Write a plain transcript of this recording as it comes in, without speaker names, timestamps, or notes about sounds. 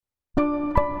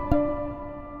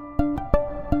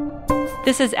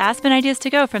This is Aspen Ideas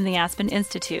to Go from the Aspen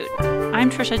Institute.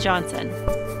 I'm Trisha Johnson.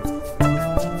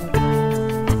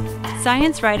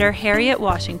 Science writer Harriet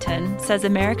Washington says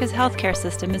America's healthcare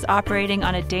system is operating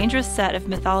on a dangerous set of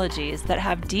mythologies that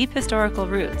have deep historical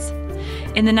roots.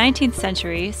 In the 19th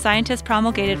century, scientists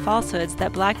promulgated falsehoods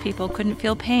that Black people couldn't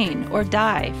feel pain or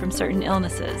die from certain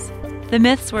illnesses. The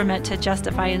myths were meant to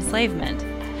justify enslavement.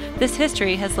 This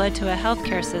history has led to a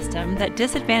healthcare system that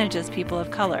disadvantages people of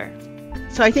color.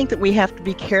 So I think that we have to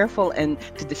be careful and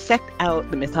to dissect out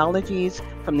the mythologies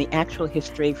from the actual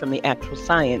history, from the actual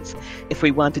science, if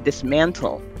we want to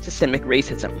dismantle systemic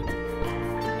racism.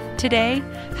 Today,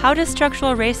 how does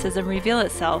structural racism reveal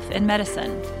itself in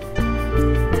medicine?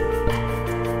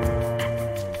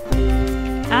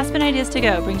 Aspen Ideas to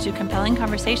Go brings you compelling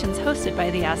conversations hosted by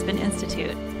the Aspen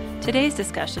Institute. Today's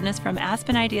discussion is from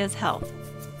Aspen Ideas Health.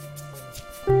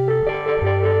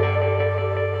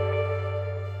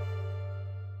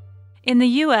 In the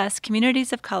U.S.,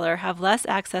 communities of color have less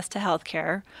access to health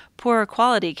care, poorer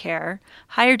quality care,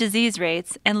 higher disease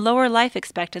rates, and lower life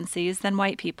expectancies than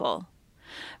white people.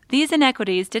 These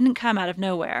inequities didn't come out of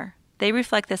nowhere. They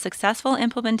reflect the successful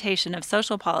implementation of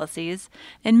social policies,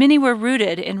 and many were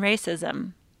rooted in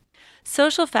racism.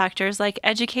 Social factors like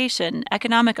education,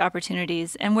 economic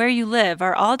opportunities, and where you live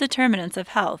are all determinants of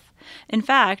health. In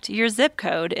fact, your zip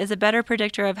code is a better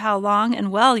predictor of how long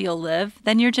and well you'll live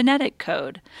than your genetic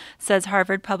code, says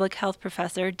Harvard public health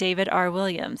professor David R.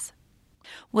 Williams.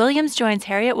 Williams joins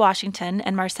Harriet Washington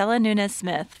and Marcella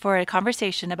Nunez-Smith for a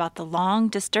conversation about the long,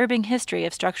 disturbing history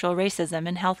of structural racism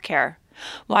in healthcare.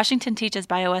 Washington teaches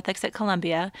bioethics at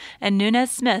Columbia, and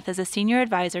Nunez-Smith is a senior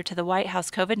advisor to the White House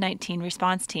COVID-19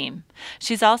 response team.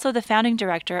 She's also the founding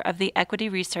director of the Equity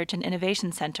Research and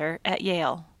Innovation Center at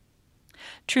Yale.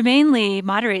 Trymaine Lee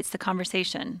moderates the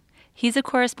conversation. He's a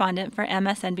correspondent for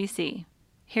MSNBC.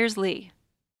 Here's Lee.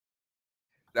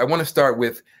 I want to start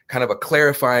with kind of a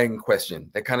clarifying question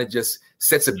that kind of just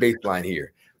sets a baseline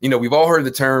here. You know, we've all heard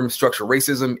the term structural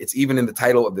racism. It's even in the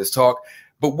title of this talk.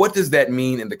 But what does that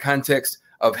mean in the context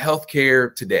of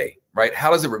healthcare today, right? How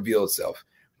does it reveal itself?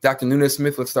 Dr.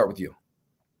 Nunez-Smith, let's start with you.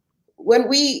 When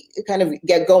we kind of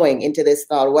get going into this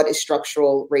thought, what is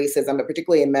structural racism, but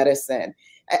particularly in medicine,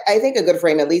 I think a good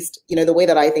frame, at least, the way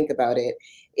that I think about it,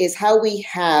 is how we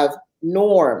have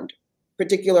normed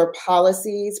particular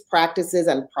policies, practices,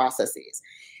 and processes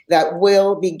that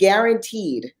will be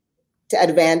guaranteed to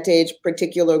advantage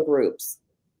particular groups.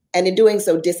 And in doing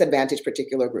so, disadvantage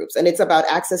particular groups. And it's about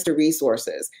access to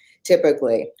resources,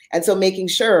 typically. And so making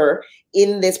sure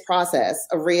in this process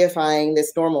of reifying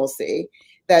this normalcy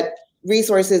that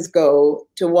resources go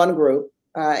to one group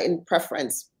in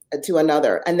preference to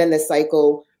another, and then the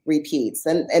cycle repeats.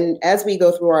 And as we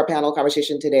go through our panel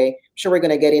conversation today, I'm sure we're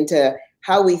going to get into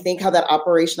how we think, how that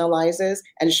operationalizes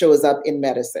and shows up in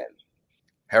medicine.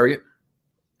 Harriet?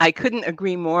 I couldn't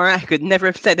agree more. I could never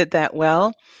have said it that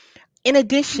well. In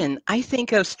addition, I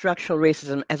think of structural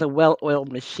racism as a well-oiled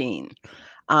machine,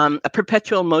 a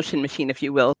perpetual motion machine, if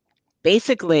you will.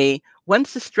 Basically,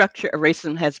 once the structure of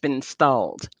racism has been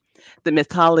installed, the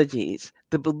mythologies,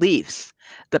 the beliefs,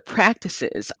 the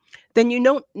practices, then you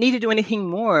don't need to do anything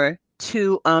more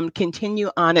to continue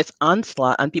on its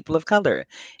onslaught on people of color.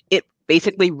 It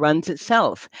basically runs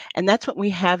itself. And that's what we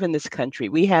have in this country.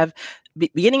 We have,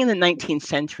 beginning in the 19th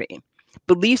century,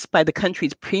 beliefs by the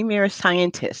country's premier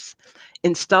scientists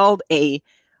installed a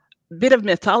bit of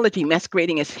mythology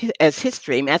masquerading as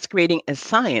history, masquerading as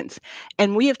science.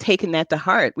 And we have taken that to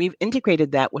heart. We've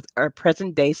integrated that with our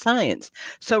present day science.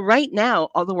 So right now,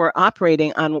 although we're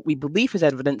operating on what we believe is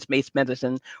evidence-based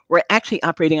medicine, we're actually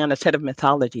operating on a set of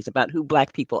mythologies about who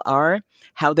Black people are,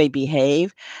 how they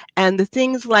behave, and the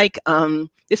things like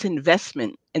this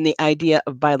investment in the idea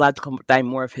of biological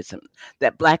dimorphism,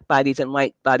 that Black bodies and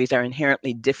white bodies are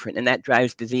inherently different, and that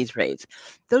drives disease rates.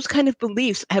 Those kind of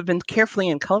beliefs have been carefully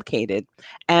inculcated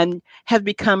and have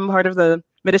become part of the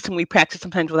medicine we practice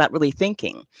sometimes without really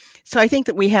thinking. So I think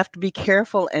that we have to be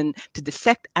careful and to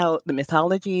dissect out the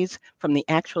mythologies from the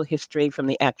actual history, from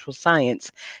the actual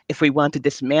science, if we want to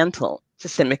dismantle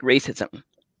systemic racism.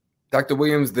 Dr.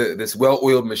 Williams, this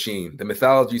well-oiled machine, the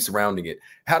mythology surrounding it,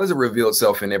 how does it reveal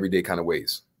itself in everyday kind of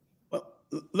ways? Well,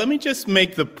 let me just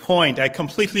make the point. I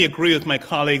completely agree with my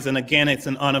colleagues. And again, it's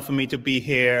an honor for me to be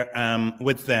here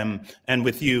with them and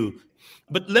with you.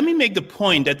 But let me make the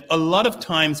point that a lot of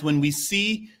times when we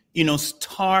see,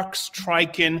 stark,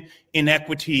 striking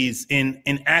inequities in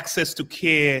access to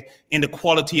care, in the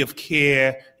quality of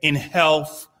care, in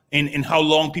health, in how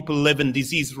long people live, in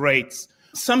disease rates,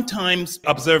 sometimes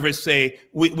observers say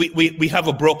we have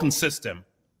a broken system.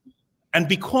 And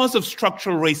because of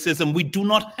structural racism, we do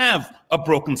not have a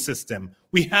broken system.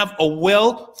 We have a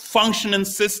well-functioning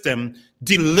system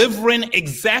delivering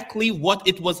exactly what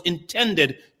it was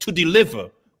intended to deliver.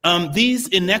 These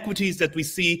inequities that we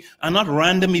see are not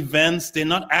random events. They're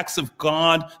not acts of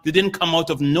God. They didn't come out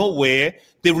of nowhere.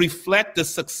 They reflect the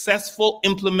successful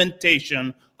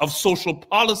implementation of social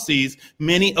policies,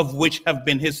 many of which have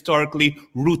been historically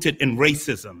rooted in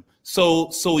racism.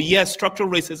 So yes, structural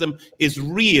racism is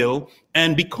real.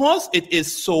 And because it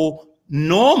is so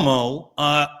normal,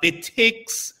 it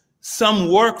takes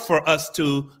some work for us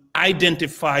to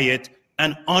identify it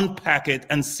and unpack it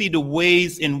and see the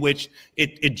ways in which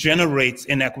it generates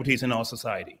inequities in our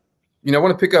society. You know, I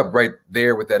want to pick up right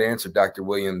there with that answer, Dr.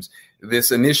 Williams.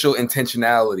 This initial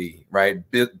intentionality, right,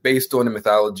 based on the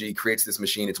mythology, creates this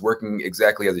machine. It's working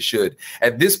exactly as it should.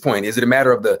 At this point, is it a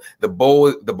matter of the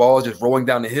ball just rolling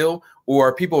down the hill, or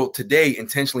are people today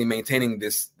intentionally maintaining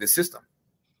this system?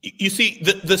 You see,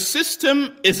 the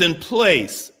system is in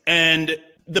place, and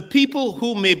the people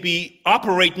who may be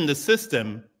operating the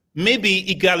system may be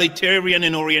egalitarian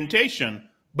in orientation,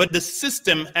 but the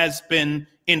system has been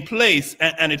in place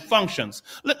and it functions.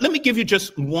 Let me give you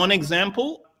just one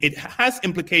example. It has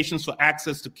implications for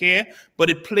access to care, but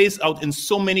it plays out in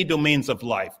so many domains of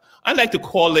life. I like to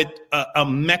call it a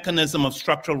mechanism of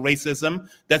structural racism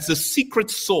that's the secret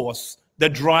source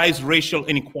that drives racial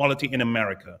inequality in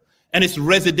America. And it's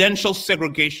residential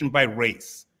segregation by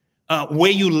race.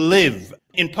 Where you live.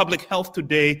 In public health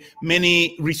today,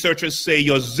 many researchers say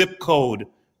your zip code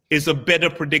is a better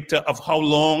predictor of how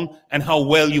long and how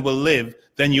well you will live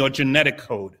than your genetic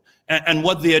code. And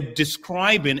what they're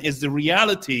describing is the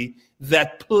reality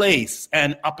that place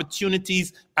and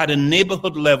opportunities at a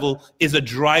neighborhood level is a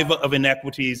driver of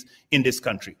inequities in this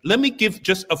country. Let me give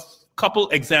just a couple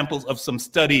examples of some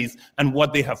studies and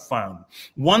what they have found.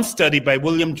 One study by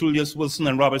William Julius Wilson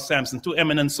and Robert Sampson, two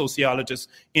eminent sociologists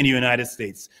in the United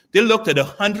States. They looked at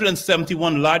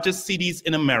 171 largest cities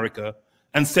in America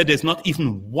and said there's not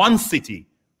even one city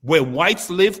where whites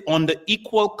live under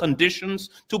equal conditions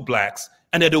to blacks,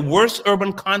 and at the worst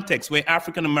urban context where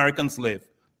African Americans live.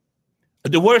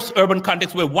 The worst urban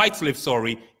context where whites live,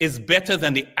 is better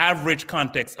than the average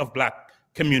context of black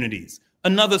communities.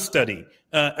 Another study,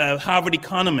 Harvard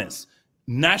economist,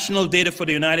 national data for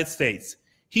the United States.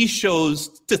 He shows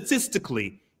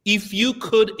statistically, if you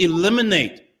could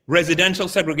eliminate residential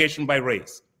segregation by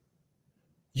race,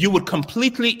 you would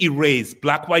completely erase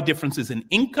black-white differences in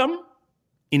income,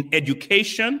 in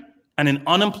education, and in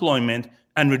unemployment,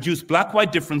 and reduce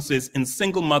black-white differences in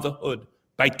single motherhood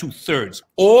by 2/3.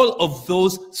 All of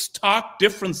those stark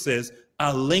differences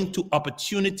are linked to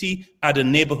opportunity at a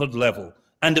neighborhood level.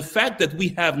 And the fact that we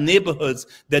have neighborhoods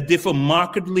that differ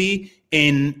markedly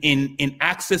in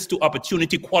access to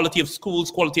opportunity, quality of schools,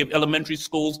 quality of elementary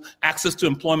schools, access to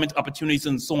employment opportunities,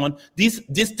 and so on, this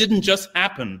didn't just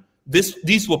happen.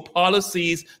 These were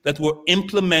policies that were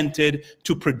implemented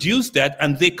to produce that,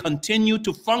 and they continue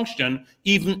to function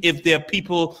even if there are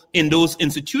people in those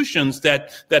institutions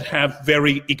that have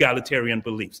very egalitarian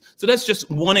beliefs. So that's just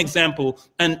one example,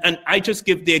 and I just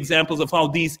give the examples of how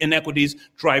these inequities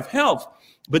drive health.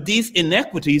 But these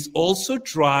inequities also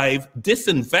drive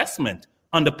disinvestment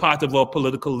on the part of our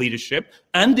political leadership,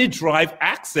 and they drive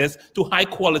access to high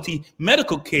quality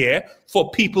medical care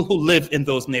for people who live in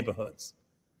those neighborhoods.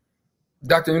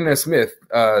 Dr. Nunez-Smith,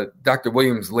 Dr.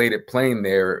 Williams laid it plain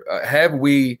there. Have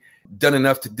we done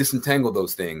enough to disentangle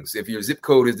those things? If your zip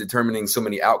code is determining so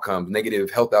many outcomes,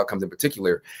 negative health outcomes in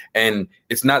particular, and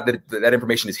it's not that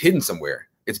information is hidden somewhere,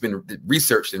 it's been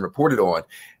researched and reported on,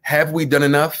 have we done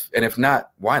enough? And if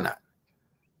not, why not?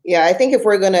 Yeah, I think if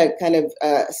we're going to kind of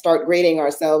start grading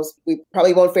ourselves, we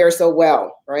probably won't fare so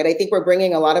well, right? I think we're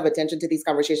bringing a lot of attention to these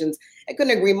conversations. I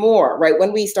couldn't agree more, right?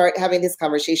 When we start having this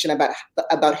conversation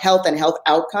about health and health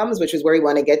outcomes, which is where we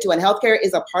want to get to, and healthcare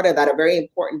is a part of that, a very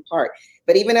important part.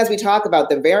 But even as we talk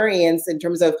about the variance in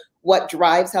terms of what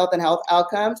drives health and health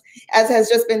outcomes, as has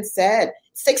just been said,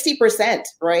 60%,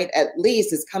 right, at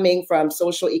least is coming from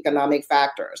social economic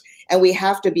factors. And we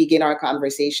have to begin our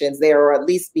conversations there, or at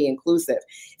least be inclusive.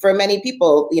 For many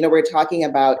people, we're talking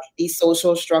about these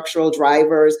social structural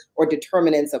drivers or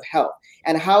determinants of health.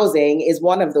 And housing is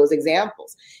one of those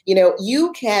examples.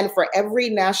 You can, for every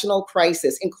national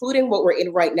crisis, including what we're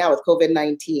in right now with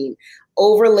COVID-19,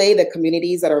 overlay the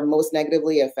communities that are most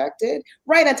negatively affected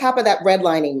right on top of that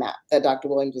redlining map that Dr.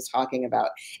 Williams was talking about.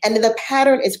 And the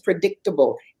pattern is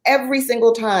predictable every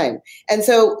single time. And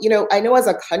so, I know as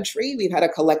a country, we've had a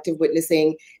collective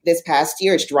witnessing this past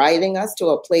year. It's driving us to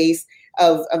a place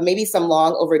of maybe some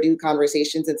long overdue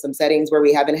conversations in some settings where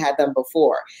we haven't had them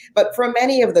before. But for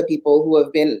many of the people who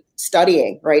have been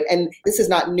studying, right, and this is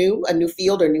not new, a new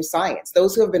field or new science,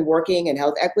 those who have been working in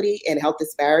health equity and health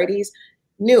disparities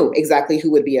knew exactly who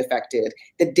would be affected,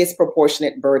 the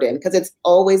disproportionate burden, because it's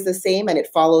always the same and it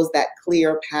follows that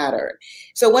clear pattern.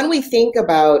 So when we think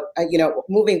about,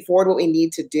 moving forward, what we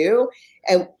need to do,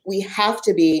 and we have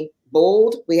to be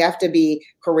bold, we have to be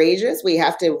courageous, we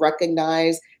have to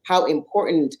recognize how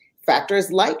important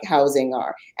factors like housing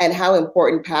are and how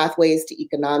important pathways to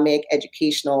economic,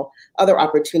 educational, other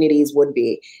opportunities would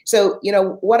be. So,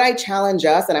 what I challenge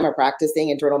us, and I'm a practicing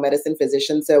internal medicine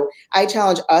physician, so I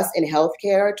challenge us in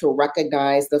healthcare to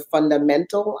recognize the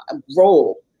fundamental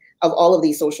role of all of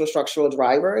these social structural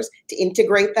drivers, to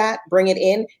integrate that, bring it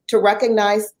in, to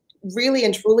recognize really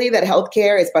and truly that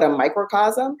healthcare is but a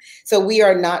microcosm. So we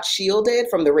are not shielded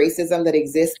from the racism that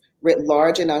exists writ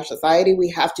large in our society. We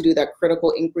have to do that critical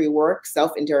inquiry work,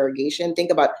 self-interrogation, think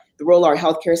about the role our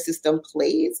healthcare system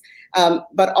plays,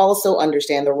 but also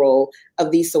understand the role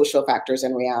of these social factors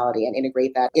in reality and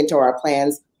integrate that into our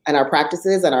plans and our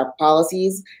practices and our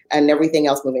policies and everything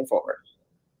else moving forward.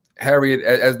 Harriet,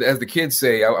 as the kids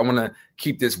say, I want to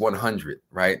keep this 100,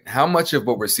 right? How much of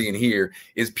what we're seeing here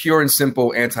is pure and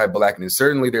simple anti-Blackness?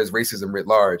 Certainly there's racism writ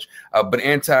large, but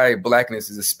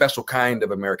anti-Blackness is a special kind of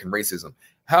American racism.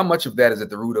 How much of that is at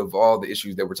the root of all the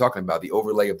issues that we're talking about, the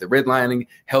overlay of the redlining,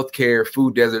 healthcare,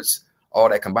 food deserts, all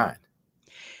that combined?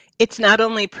 It's not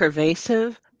only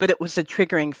pervasive, but it was a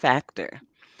triggering factor.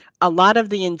 A lot of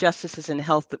the injustices in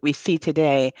health that we see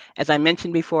today, as I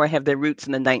mentioned before, have their roots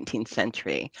in the 19th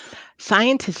century.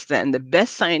 Scientists then, the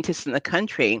best scientists in the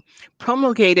country,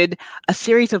 promulgated a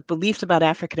series of beliefs about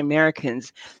African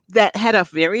Americans that had a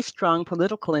very strong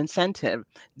political incentive.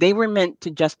 They were meant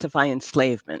to justify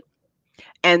enslavement.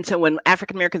 And so when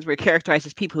African Americans were characterized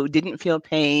as people who didn't feel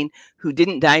pain, who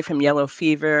didn't die from yellow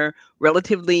fever,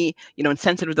 relatively,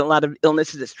 insensitive to a lot of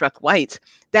illnesses that struck whites,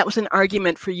 that was an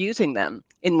argument for using them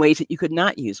in ways that you could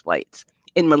not use whites,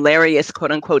 in malarious,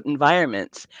 quote unquote,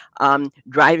 environments,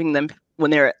 driving them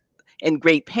when they're in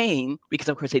great pain, because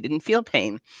of course they didn't feel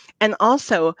pain. And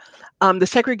also the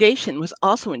segregation was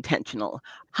also intentional.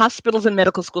 Hospitals and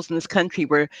medical schools in this country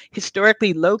were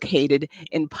historically located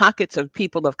in pockets of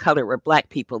people of color where Black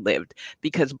people lived,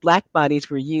 because Black bodies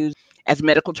were used as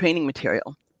medical training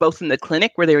material, both in the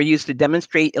clinic where they were used to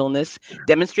demonstrate illness,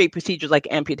 demonstrate procedures like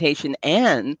amputation,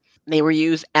 and they were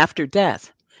used after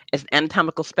death as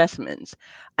anatomical specimens.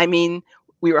 I mean,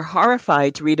 we were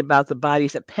horrified to read about the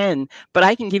bodies at Penn, but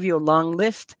I can give you a long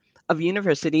list of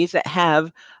universities that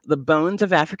have the bones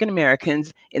of African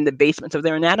Americans in the basements of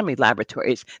their anatomy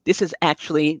laboratories. This is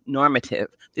actually normative.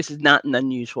 This is not an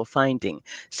unusual finding.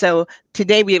 So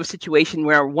today we have a situation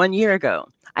where 1 year ago,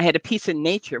 I had a piece in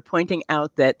Nature pointing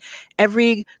out that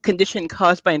every condition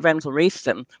caused by environmental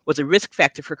racism was a risk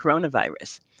factor for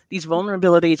coronavirus. These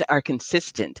vulnerabilities are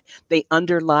consistent. They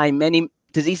underlie many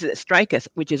diseases that strike us,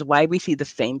 which is why we see the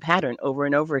same pattern over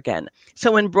and over again.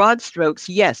 So in broad strokes,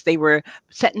 yes, they were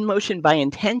set in motion by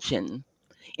intention.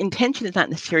 Intention is not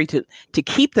necessary to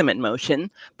keep them in motion,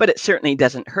 but it certainly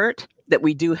doesn't hurt that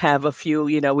we do have a few,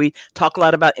 we talk a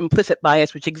lot about implicit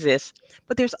bias, which exists,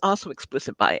 but there's also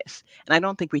explicit bias. And I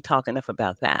don't think we talk enough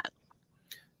about that.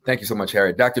 Thank you so much,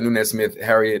 Harriet. Dr. Nunez-Smith,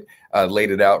 Harriet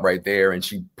laid it out right there, and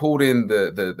she pulled in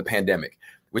the pandemic,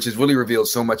 which has really revealed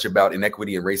so much about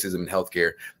inequity and racism in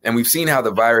healthcare. And we've seen how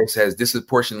the virus has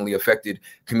disproportionately affected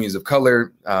communities of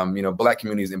color, Black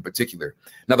communities in particular.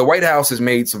 Now, the White House has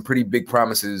made some pretty big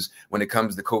promises when it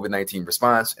comes to COVID-19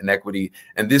 response and equity.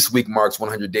 And this week marks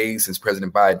 100 days since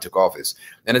President Biden took office.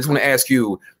 And I just want to ask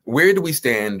you, where do we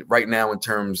stand right now in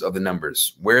terms of the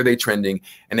numbers? Where are they trending?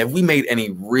 And have we made any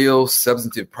real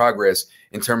substantive progress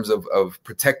in terms of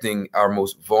protecting our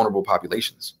most vulnerable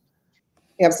populations?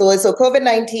 Absolutely. So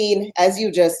COVID-19, as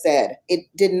you just said, it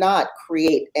did not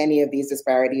create any of these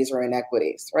disparities or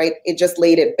inequities, right? It just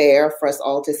laid it bare for us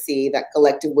all to see, that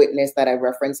collective witness that I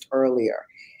referenced earlier.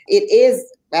 It is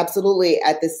absolutely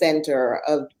at the center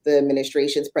of the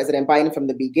administration's President Biden from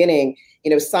the beginning,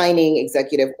 signing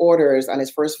executive orders on his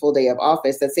first full day of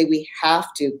office that say we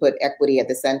have to put equity at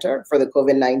the center for the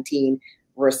COVID-19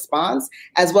 response,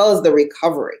 as well as the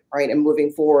recovery, right? And moving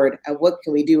forward, and what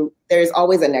can we do? There's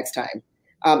always a next time.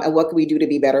 And what can we do to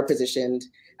be better positioned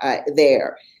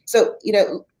there? So,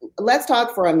 let's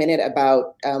talk for a minute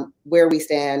about where we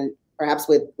stand perhaps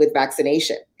with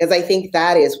vaccination, because I think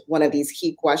that is one of these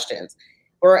key questions.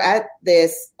 We're at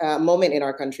this moment in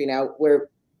our country now. We're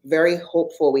very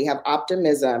hopeful. We have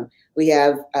optimism. We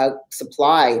have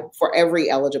supply for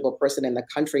every eligible person in the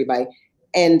country by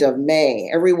end of May.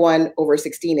 Everyone over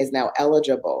 16 is now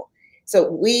eligible. So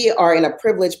we are in a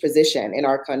privileged position in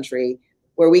our country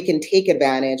where we can take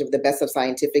advantage of the best of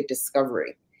scientific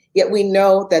discovery. Yet we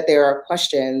know that there are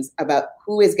questions about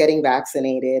who is getting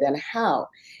vaccinated and how.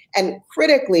 And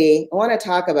critically, I want to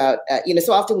talk about,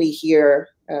 so often we hear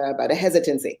about a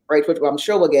hesitancy, right, which I'm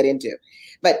sure we'll get into.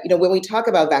 But, when we talk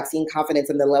about vaccine confidence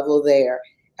and the level there,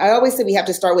 I always say we have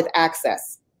to start with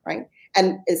access, right?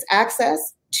 And it's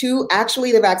access to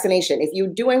actually the vaccination. If you're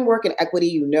doing work in equity,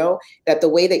 you know that the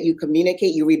way that you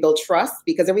communicate, you rebuild trust,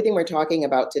 because everything we're talking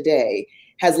about today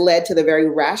has led to the very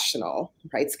rational,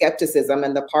 right, skepticism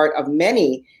on the part of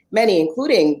many,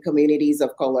 including communities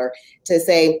of color, to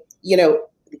say,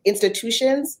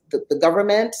 institutions, the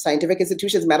government, scientific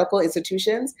institutions, medical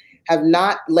institutions have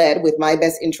not led with my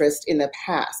best interest in the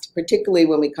past, particularly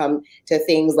when we come to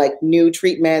things like new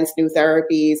treatments, new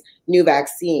therapies, new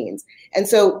vaccines. And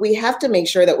so we have to make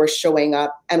sure that we're showing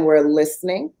up and we're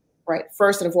listening, right,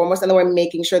 first and foremost, and then we're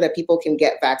making sure that people can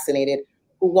get vaccinated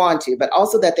who want to, but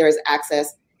also that there is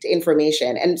access to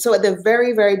information. And so at the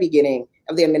very, very beginning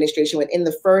of the administration, within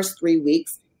the first 3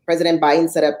 weeks, President Biden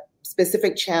set up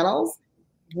specific channels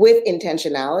with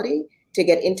intentionality to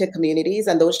get into communities,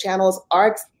 and those channels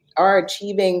are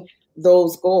achieving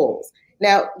those goals.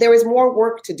 Now, there is more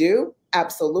work to do,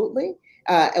 absolutely,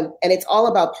 and it's all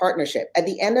about partnership. At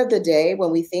the end of the day,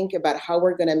 when we think about how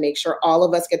we're going to make sure all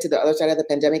of us get to the other side of the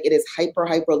pandemic, it is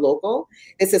hyper local.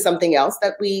 This is something else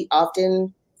that we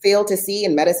often fail to see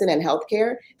in medicine and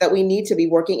healthcare, that we need to be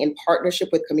working in partnership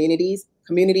with communities.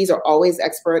 Communities are always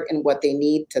expert in what they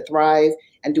need to thrive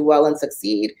and do well and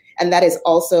succeed. And that is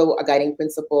also a guiding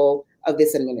principle of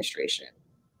this administration.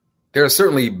 There are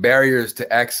certainly barriers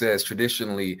to access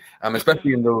traditionally,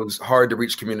 especially in those hard to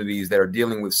reach communities that are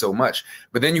dealing with so much.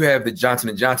 But then you have the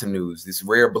Johnson & Johnson news, these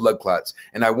rare blood clots.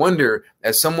 And I wonder,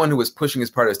 as someone who is pushing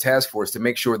as part of this task force to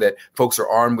make sure that folks are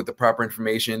armed with the proper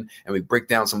information and we break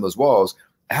down some of those walls,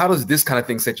 how does this kind of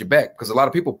thing set you back? Because a lot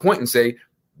of people point and say,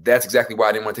 that's exactly why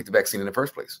I didn't want to take the vaccine in the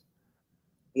first place.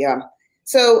 Yeah.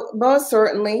 So most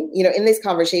certainly, in these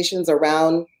conversations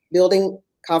around building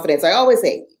confidence, I always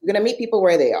say, you're going to meet people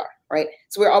where they are, right?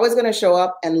 So we're always going to show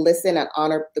up and listen and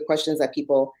honor the questions that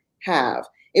people have.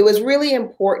 It was really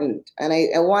important, and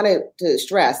I wanted to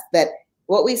stress that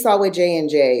what we saw with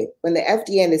J&J, when the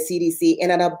FDA and the CDC,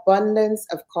 in an abundance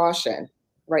of caution,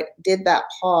 right, did that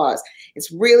pause,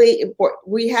 it's really important.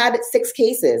 We had 6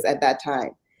 cases at that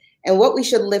time. And what we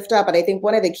should lift up, and I think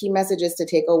one of the key messages to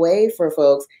take away for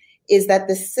folks, is that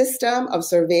the system of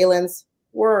surveillance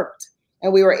worked.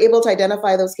 And we were able to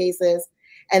identify those cases.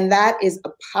 And that is a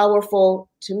powerful,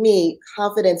 to me,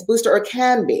 confidence booster, or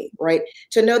can be, right?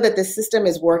 To know that the system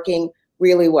is working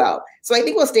really well. So I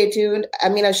think we'll stay tuned. I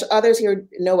mean, as others here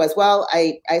know as well,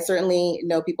 I certainly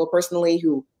know people personally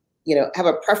who, have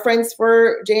a preference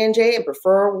for J&J and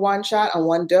prefer one shot on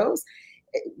one dose.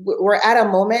 We're at a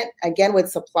moment, again,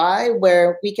 with supply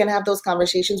where we can have those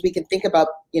conversations. We can think about,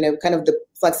 kind of the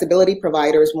flexibility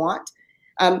providers want.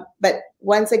 But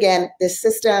once again, the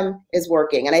system is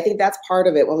working. And I think that's part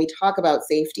of it when we talk about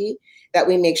safety, that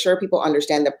we make sure people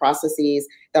understand the processes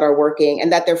that are working and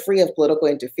that they're free of political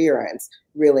interference,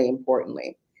 really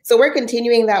importantly. So we're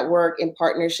continuing that work in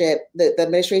partnership. The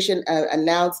administration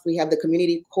announced we have the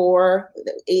community core,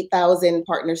 8,000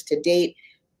 partners to date,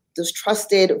 those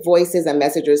trusted voices and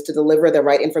messengers to deliver the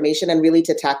right information and really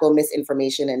to tackle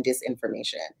misinformation and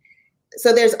disinformation.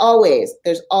 So there's always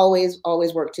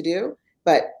work to do,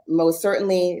 but most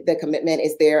certainly the commitment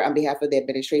is there on behalf of the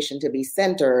administration to be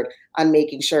centered on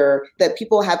making sure that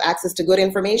people have access to good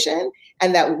information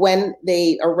and that when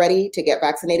they are ready to get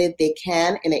vaccinated, they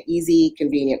can in an easy,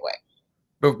 convenient way.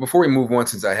 But before we move on,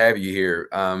 since I have you here,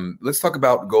 let's talk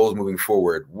about goals moving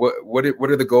forward. What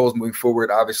are the goals moving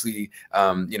forward? Obviously,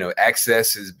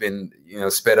 access has been,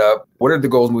 sped up. What are the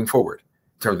goals moving forward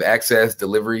in terms of access,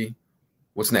 delivery?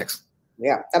 What's next?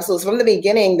 Yeah, absolutely. So from the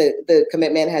beginning, the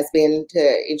commitment has been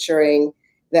to ensuring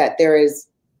that there is,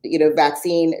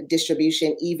 vaccine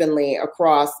distribution evenly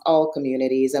across all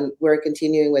communities, and we're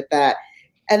continuing with that.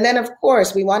 And then, of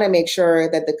course, we want to make sure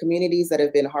that the communities that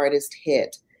have been hardest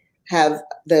hit have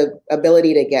the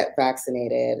ability to get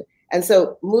vaccinated. And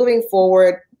so moving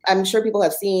forward, I'm sure people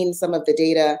have seen some of the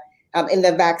data in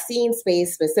the vaccine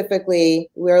space specifically.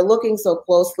 We're looking so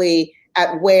closely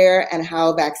at where and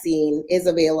how vaccine is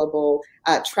available,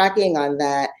 tracking on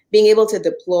that, being able to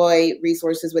deploy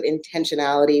resources with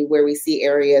intentionality where we see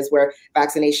areas where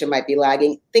vaccination might be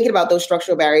lagging, thinking about those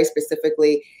structural barriers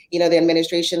specifically. The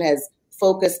administration has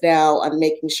focused now on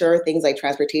making sure things like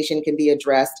transportation can be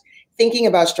addressed, thinking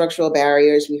about structural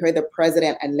barriers. We heard the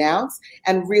president announce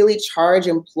and really charge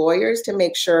employers to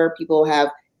make sure people have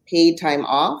paid time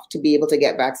off to be able to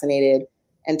get vaccinated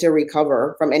and to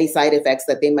recover from any side effects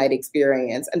that they might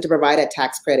experience, and to provide a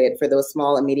tax credit for those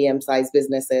small and medium-sized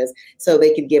businesses so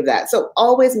they could give that. So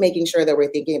always making sure that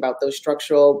we're thinking about those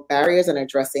structural barriers and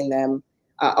addressing them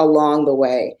along the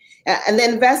way. And the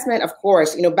investment, of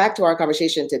course, back to our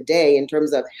conversation today in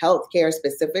terms of healthcare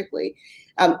specifically,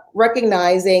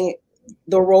 recognizing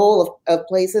the role of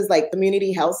places like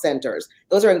community health centers.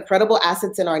 Those are incredible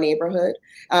assets in our neighborhood,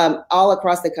 all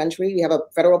across the country. We have a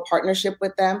federal partnership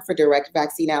with them for direct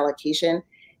vaccine allocation.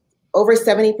 Over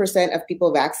 70% of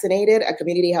people vaccinated at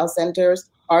community health centers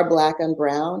are Black and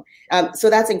Brown.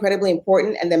 So that's incredibly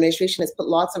important. And the administration has put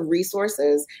lots of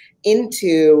resources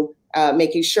into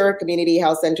making sure community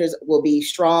health centers will be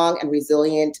strong and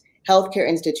resilient healthcare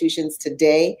institutions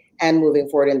today and moving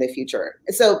forward in the future.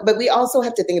 But we also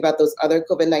have to think about those other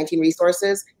COVID-19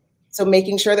 resources. So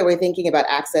making sure that we're thinking about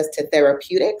access to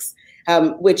therapeutics,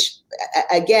 which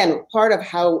again, part of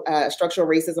how structural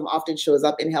racism often shows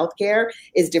up in healthcare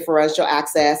is differential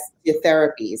access to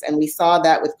therapies. And we saw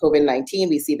that with COVID-19,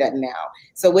 we see that now.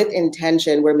 So with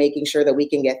intention, we're making sure that we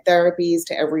can get therapies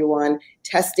to everyone,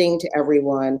 testing to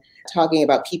everyone, talking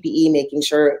about PPE, making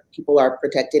sure people are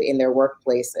protected in their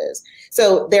workplaces.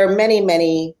 So there are many,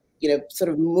 many, sort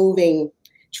of moving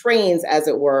trains, as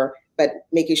it were, but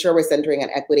making sure we're centering on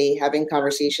equity, having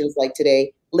conversations like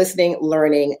today, listening,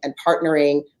 learning, and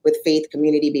partnering with faith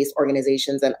community-based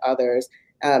organizations and others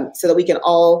so that we can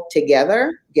all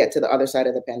together get to the other side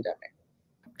of the pandemic.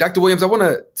 Dr. Williams, I want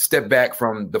to step back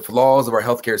from the flaws of our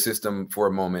healthcare system for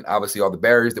a moment. Obviously, all the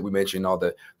barriers that we mentioned, all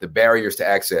the barriers to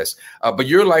access. But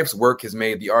your life's work has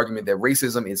made the argument that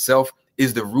racism itself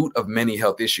is the root of many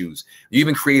health issues. You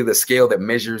even created a scale that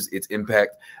measures its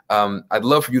impact. I'd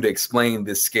love for you to explain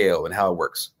this scale and how it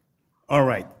works. All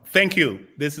right. Thank you.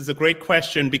 This is a great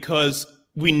question because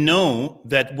we know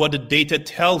that what the data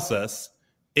tells us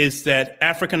is that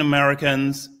African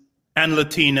Americans and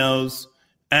Latinos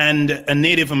and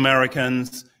Native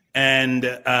Americans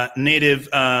and Native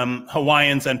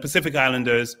Hawaiians and Pacific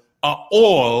Islanders are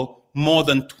all more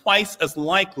than twice as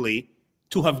likely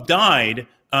to have died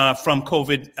from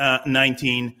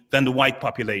COVID-19 than the white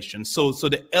population. So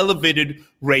the elevated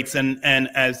rates, and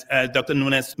as Dr.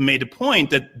 Nunez made a point,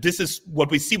 that this is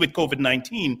what we see with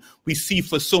COVID-19, we see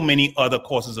for so many other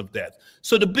causes of death.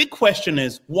 So the big question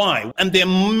is why? And there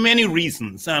are many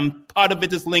reasons. Part of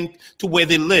it is linked to where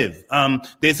they live.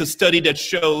 There's a study that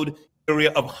showed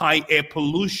area of high air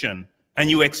pollution, and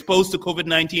you're exposed to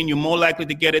COVID-19, you're more likely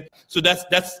to get it. So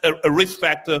that's a risk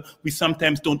factor we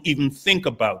sometimes don't even think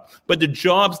about. But the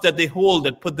jobs that they hold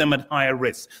that put them at higher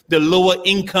risk, the lower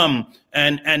income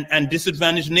and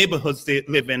disadvantaged neighborhoods they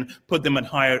live in put them at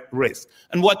higher risk.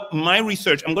 And what my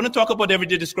research, I'm going to talk about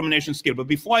everyday discrimination scale, but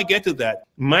before I get to that,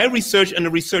 my research and the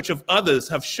research of others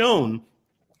have shown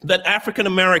that African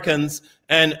Americans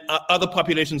and other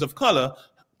populations of color,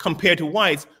 compared to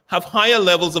whites, have higher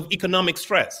levels of economic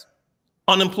stress.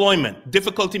 Unemployment,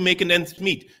 difficulty making ends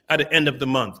meet at the end of the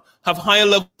month, have higher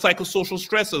level psychosocial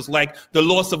stressors like the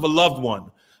loss of a loved one,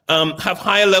 have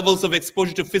higher levels of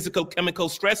exposure to physical chemical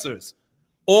stressors.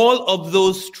 All of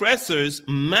those stressors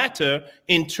matter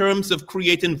in terms of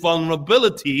creating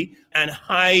vulnerability and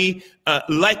high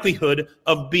likelihood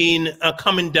of being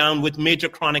coming down with major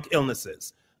chronic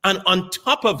illnesses. And on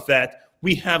top of that,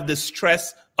 we have the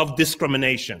stress of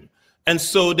discrimination. And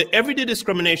so the everyday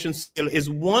discrimination scale is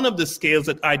one of the scales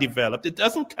that I developed. It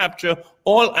doesn't capture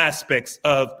all aspects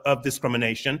of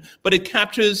discrimination, but it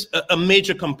captures a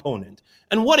major component.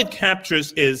 And what it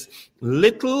captures is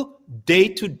little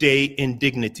day-to-day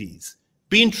indignities,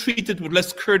 being treated with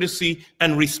less courtesy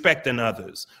and respect than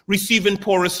others, receiving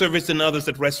poorer service than others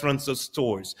at restaurants or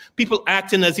stores, people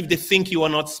acting as if they think you are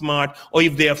not smart or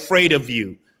if they're afraid of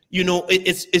you. You know,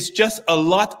 it's just a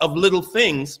lot of little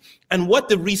things. And what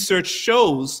the research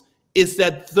shows is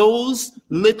that those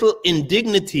little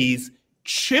indignities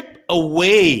chip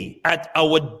away at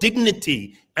our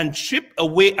dignity and chip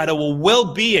away at our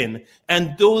well-being.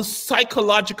 And those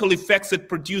psychological effects it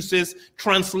produces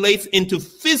translates into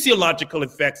physiological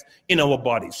effects in our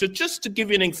bodies. So just to give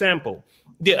you an example,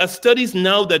 there are studies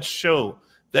now that show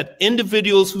that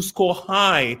individuals who score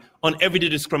high on everyday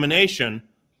discrimination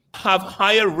have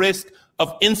higher risk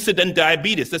of incident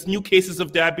diabetes. That's new cases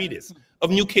of diabetes, of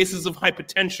new cases of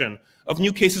hypertension, of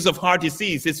new cases of heart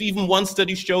disease. There's even one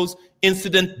study shows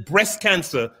incident breast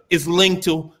cancer is linked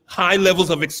to high levels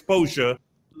of exposure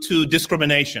to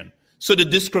discrimination. So the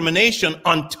discrimination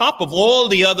on top of all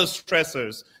the other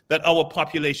stressors that our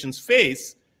populations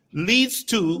face leads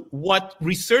to what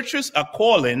researchers are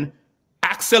calling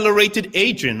accelerated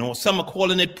aging, or some are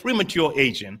calling it premature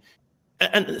aging.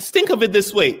 And think of it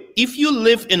this way. If you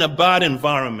live in a bad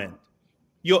environment,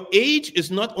 your age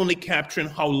is not only capturing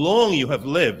how long you have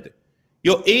lived,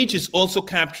 your age is also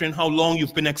capturing how long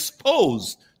you've been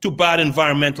exposed to bad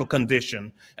environmental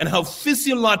condition and how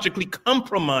physiologically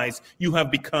compromised you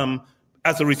have become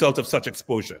as a result of such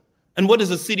exposure. And what does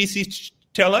the CDC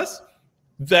tell us?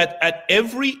 That at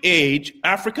every age,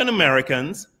 African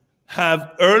Americans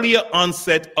have earlier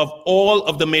onset of all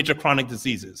of the major chronic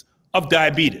diseases, of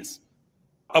diabetes,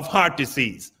 of heart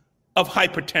disease, of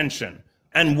hypertension.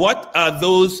 And what are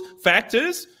those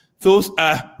factors? Those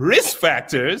are risk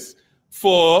factors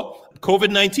for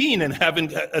COVID-19 and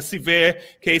having a severe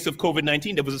case of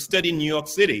COVID-19. There was a study in New York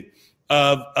City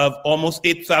of almost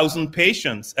 8,000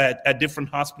 patients at different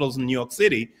hospitals in New York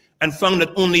City, and found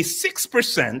that only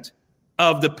 6%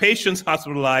 of the patients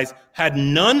hospitalized had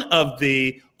none of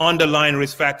the underlying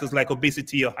risk factors like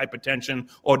obesity or hypertension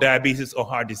or diabetes or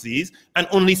heart disease, and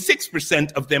only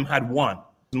 6% of them had one.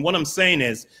 And what I'm saying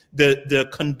is the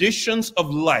conditions of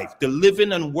life, the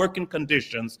living and working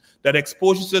conditions that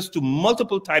exposes us to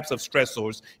multiple types of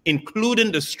stressors,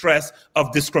 including the stress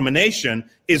of discrimination,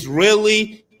 is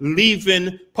really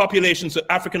leaving populations of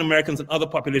African Americans and other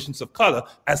populations of color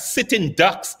as sitting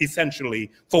ducks, essentially,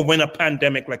 for when a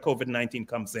pandemic like COVID-19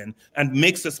 comes in and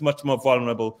makes us much more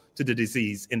vulnerable to the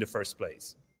disease in the first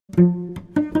place.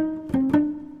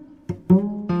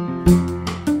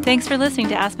 Thanks for listening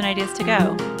to Aspen Ideas to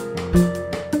Go.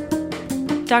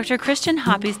 Dr. Christian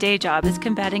Hoppy's day job is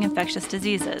combating infectious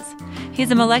diseases.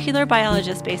 He's a molecular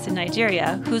biologist based in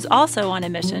Nigeria who's also on a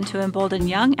mission to embolden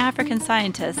young African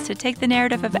scientists to take the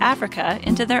narrative of Africa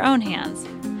into their own hands.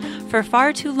 For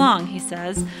far too long, he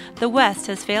says, the West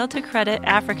has failed to credit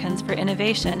Africans for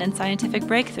innovation and scientific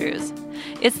breakthroughs.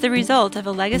 It's the result of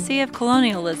a legacy of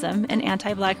colonialism and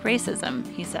anti-Black racism,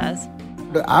 he says.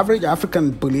 The average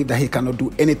African believes that he cannot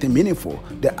do anything meaningful.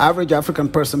 The average African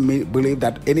person believes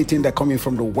that anything that coming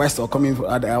from the West or coming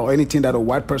or anything that a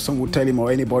white person would tell him or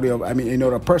anybody, any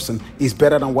other person is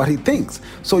better than what he thinks.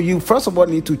 So you first of all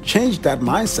need to change that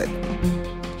mindset.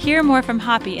 Hear more from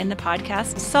Hoppy in the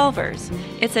podcast Solvers.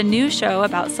 It's a new show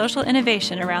about social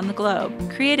innovation around the globe,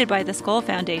 created by the Skoll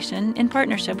Foundation in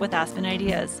partnership with Aspen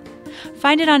Ideas.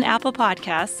 Find it on Apple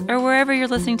Podcasts or wherever you're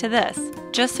listening to this.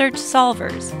 Just search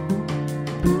Solvers.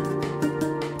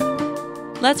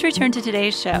 Let's return to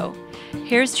today's show.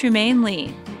 Here's Trymaine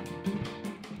Lee.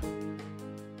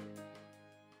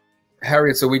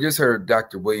 Harriet, so we just heard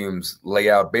Dr. Williams lay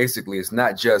out basically it's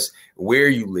not just where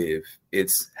you live,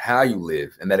 it's how you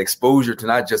live, and that exposure to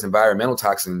not just environmental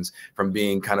toxins from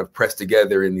being kind of pressed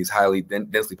together in these highly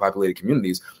densely populated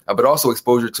communities, but also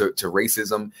exposure to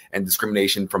racism and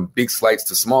discrimination from big slights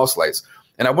to small slights.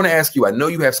 And I want to ask you, I know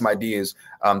you have some ideas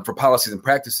for policies and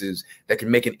practices that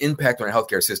can make an impact on our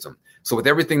healthcare system. So with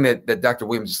everything that Dr.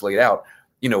 Williams just laid out,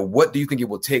 what do you think it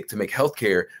will take to make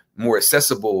healthcare more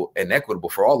accessible and equitable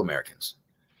for all Americans?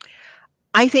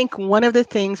 I think one of the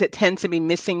things that tends to be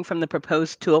missing from the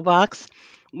proposed toolbox,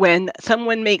 when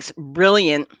someone makes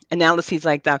brilliant analyses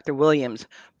like Dr. Williams,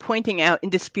 pointing out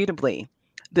indisputably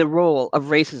the role of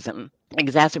racism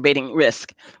exacerbating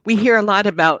risk, we hear a lot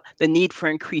about the need for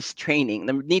increased training,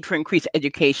 the need for increased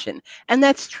education, and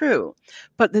that's true.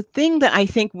 But the thing that I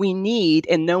think we need,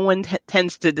 and no one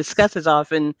tends to discuss as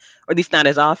often, or at least not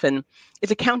as often,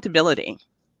 is accountability.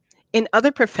 In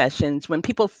other professions, when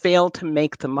people fail to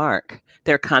make the mark,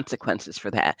 there are consequences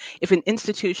for that. If an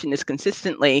institution is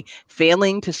consistently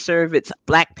failing to serve its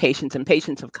Black patients and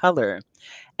patients of color,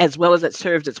 as well as it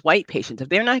serves its white patients, if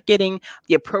they're not getting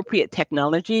the appropriate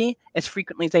technology as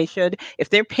frequently as they should, if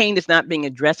their pain is not being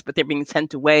addressed, but they're being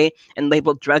sent away and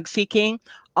labeled drug seeking,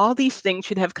 all these things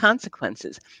should have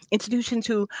consequences. Institutions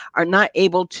who are not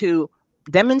able to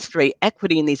demonstrate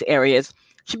equity in these areas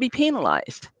should be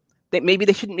penalized. That maybe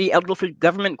they shouldn't be eligible for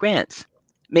government grants.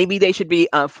 Maybe they should be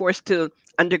forced to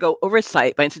undergo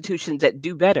oversight by institutions that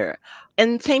do better.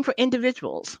 And same for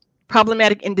individuals,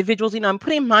 problematic individuals. I'm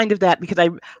putting in mind of that because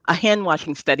a hand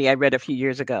washing study I read a few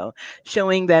years ago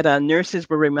showing that nurses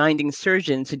were reminding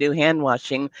surgeons to do hand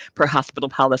washing per hospital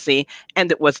policy, and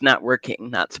it was not working,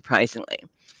 not surprisingly.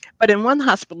 But in one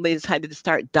hospital, they decided to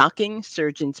start docking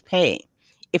surgeons' pay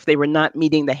if they were not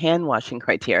meeting the hand washing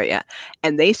criteria.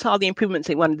 And they saw the improvements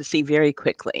they wanted to see very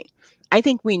quickly. I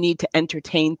think we need to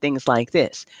entertain things like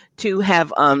this, to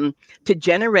have, to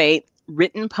generate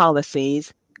written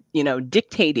policies,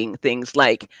 dictating things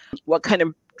like what kind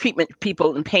of treatment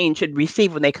people in pain should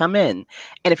receive when they come in.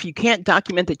 And if you can't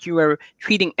document that you are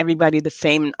treating everybody the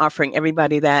same and offering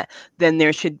everybody that, then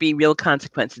there should be real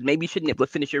consequences. Maybe you shouldn't be able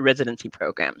to finish your residency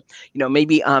program.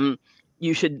 Maybe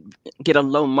you should get a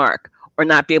low mark or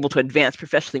not be able to advance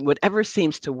professionally, whatever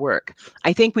seems to work.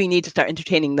 I think we need to start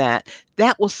entertaining that.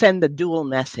 That will send the dual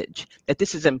message that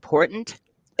this is important.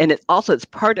 And it's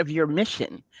part of your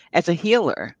mission as a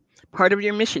healer. Part of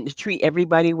your mission to treat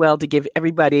everybody well, to give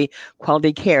everybody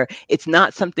quality care. It's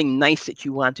not something nice that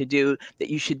you want to do, that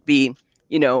you should be,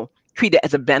 treated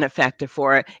as a benefactor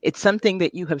for. It's something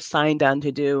that you have signed on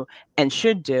to do and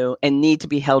should do and need to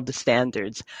be held to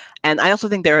standards. And I also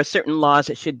think there are certain laws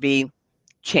that should be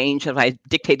changed, as I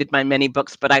dictated my many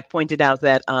books, but I pointed out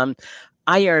that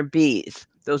IRBs,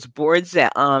 those boards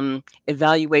that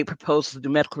evaluate proposals to do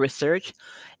medical research,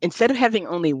 instead of having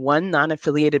only one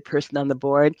non-affiliated person on the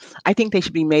board, I think they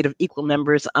should be made of equal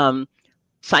members,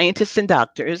 scientists and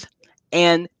doctors,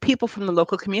 and people from the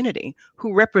local community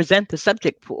who represent the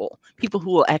subject pool, people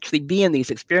who will actually be in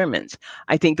these experiments.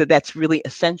 I think that that's really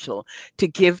essential to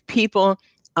give people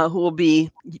who will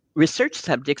be research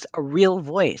subjects a real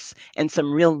voice and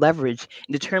some real leverage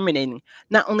in determining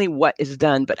not only what is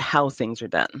done, but how things are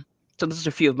done. So those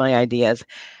are a few of my ideas.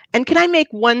 And can I make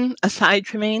one aside,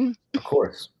 Trymaine? Of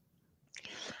course.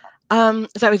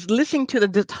 As I was listening to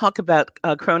the talk about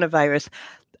coronavirus,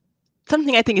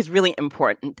 something I think is really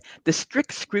important. The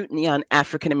strict scrutiny on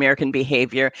African-American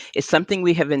behavior is something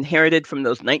we have inherited from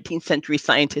those 19th century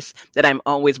scientists that I'm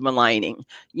always maligning.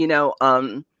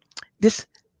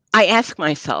 I ask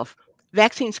myself,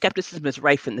 vaccine skepticism is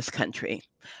rife in this country.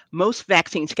 Most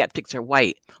vaccine skeptics are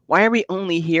white. Why are we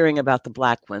only hearing about the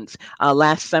Black ones?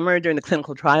 Last summer during the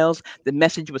clinical trials, the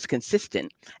message was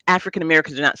consistent. African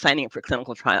Americans are not signing up for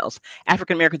clinical trials.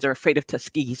 African Americans are afraid of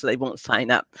Tuskegee, so they won't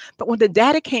sign up. But when the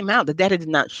data came out, the data did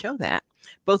not show that.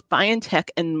 Both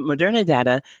BioNTech and Moderna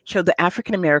data showed that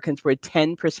African Americans were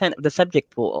 10% of the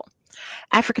subject pool.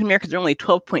 African Americans are only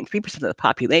 12.3% of the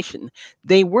population.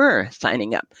 They were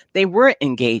signing up. They were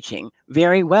engaging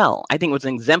very well. I think it was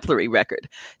an exemplary record.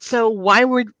 So why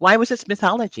was this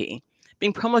mythology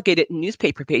being promulgated in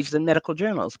newspaper pages and medical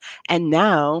journals? And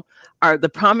now the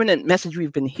prominent message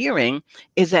we've been hearing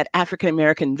is that African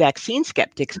American vaccine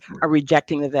skeptics are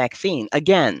rejecting the vaccine.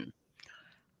 Again,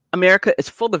 America is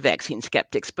full of vaccine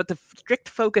skeptics, but the strict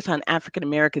focus on African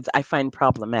Americans I find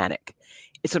problematic.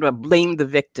 It's sort of a blame the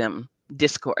victim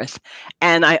discourse.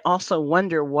 And I also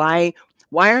wonder why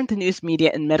aren't the news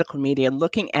media and medical media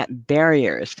looking at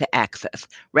barriers to access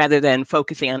rather than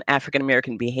focusing on African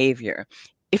American behavior?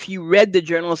 If you read the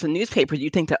journals and newspapers,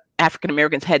 you think that African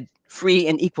Americans had free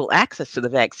and equal access to the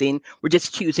vaccine. We're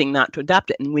just choosing not to adopt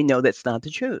it. And we know that's not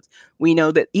the truth. We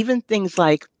know that even things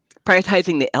like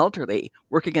prioritizing the elderly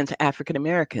work against African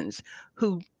Americans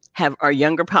who have our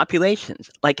younger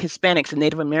populations, like Hispanics and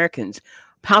Native Americans.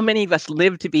 How many of us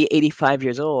live to be 85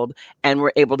 years old and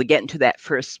were able to get into that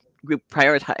first group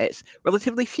prioritized?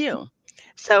 Relatively few.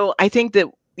 So I think that,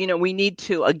 we need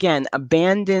to, again,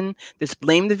 abandon this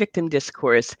blame the victim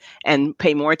discourse and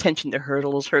pay more attention to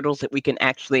hurdles that we can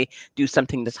actually do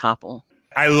something to topple.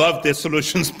 I love the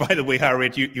solutions, by the way,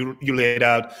 Harriet, you laid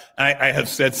out. I have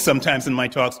said sometimes in my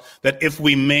talks that if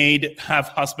we have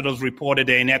hospitals reported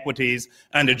their inequities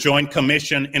and a joint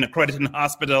commission in accredited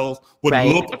hospitals would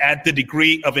look at the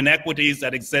degree of inequities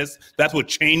that exist, that would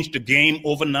change the game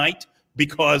overnight,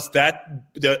 because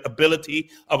the ability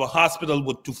of a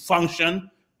hospital to function,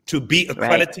 to be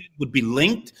accredited, would be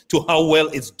linked to how well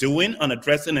it's doing on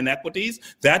addressing inequities.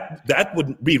 That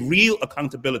would be real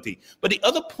accountability. But the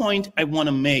other point I want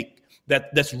to make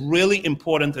that's really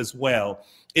important as well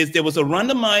is there was a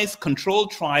randomized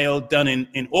controlled trial done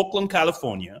in Oakland,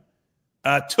 California,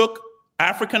 took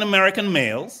African-American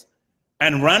males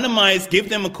and give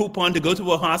them a coupon to go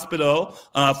to a hospital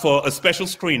for a special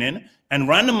screening, and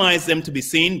randomize them to be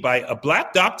seen by a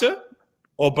Black doctor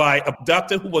or by a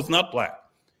doctor who was not Black.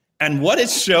 And what it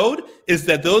showed is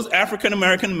that those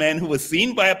African-American men who were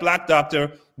seen by a Black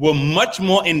doctor were much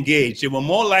more engaged. They were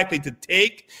more likely to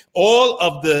take all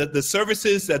of the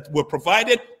services that were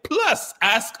provided, plus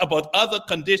ask about other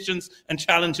conditions and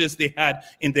challenges they had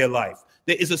in their life.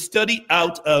 There is a study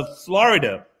out of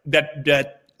Florida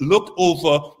that looked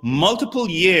over multiple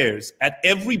years at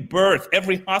every birth,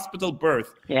 every hospital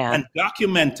birth, and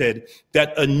documented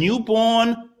that a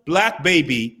newborn Black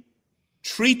baby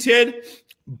treated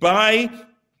by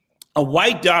a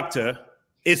white doctor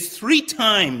is 3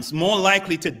 times more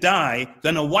likely to die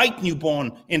than a white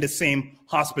newborn in the same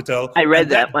hospital. I read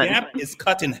that one. Gap is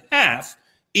cut in half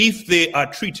if they are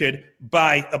treated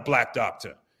by a Black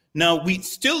doctor. Now, we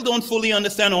still don't fully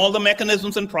understand all the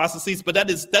mechanisms and processes, but that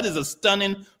is a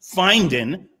stunning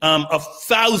finding of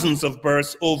thousands of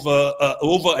births over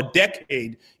a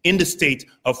decade in the state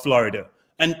of Florida.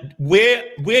 And where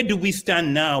do we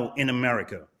stand now in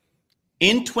America?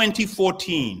 In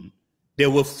 2014, there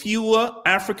were fewer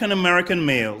African-American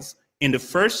males in the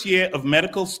first year of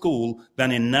medical school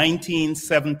than in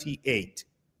 1978.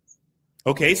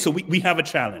 Okay, so we have a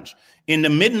challenge. In the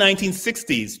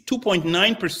mid-1960s,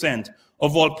 2.9%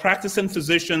 of all practicing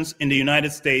physicians in the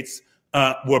United States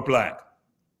were Black.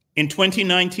 In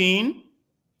 2019,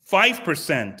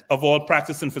 5% of all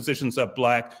practicing physicians are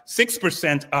Black,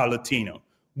 6% are Latino.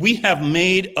 We have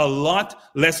made a lot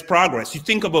less progress. You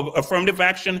think of affirmative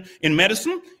action in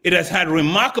medicine, it has had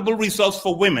remarkable results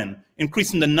for women,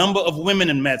 increasing the number of women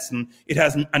in medicine. It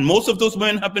has, and most of those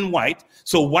women have been white.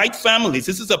 So white families,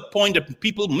 this is a point that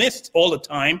people missed all the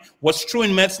time. What's true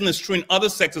in medicine is true in other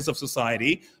sectors of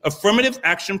society. Affirmative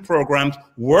action programs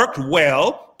worked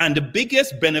well, and the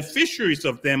biggest beneficiaries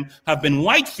of them have been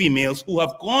white females who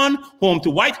have gone home to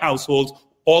white households,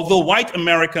 although white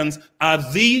Americans are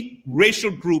the racial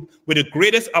group with the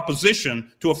greatest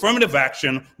opposition to affirmative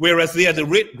action, whereas they are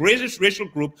the greatest racial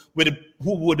group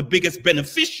who were the biggest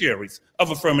beneficiaries of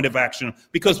affirmative action.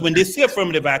 Because when they see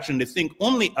affirmative action, they think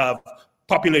only of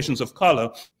populations of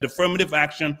color. The affirmative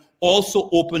action also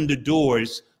opened the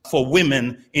doors for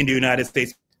women in the United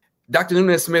States. Dr.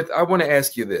 Nunez-Smith, I want to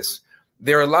ask you this.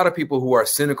 There are a lot of people who are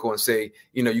cynical and say,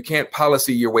 you can't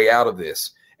policy your way out of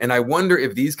this. And I wonder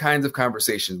if these kinds of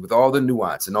conversations with all the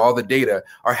nuance and all the data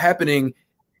are happening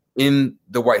in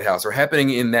the White House or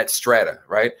happening in that strata,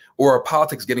 right? Or are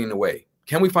politics getting in the way?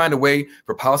 Can we find a way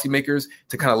for policymakers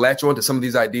to kind of latch on to some of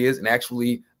these ideas and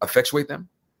actually effectuate them?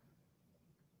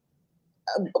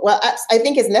 Well, I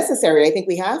think it's necessary. I think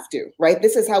we have to, right?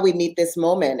 This is how we meet this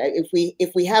moment.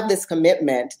 If we have this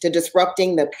commitment to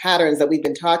disrupting the patterns that we've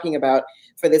been talking about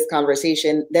for this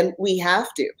conversation, then we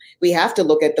have to. We have to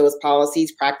look at those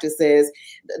policies, practices,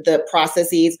 the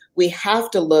processes. We have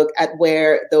to look at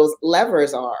where those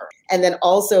levers are. And then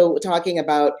also talking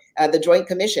about the Joint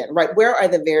Commission, right? Where are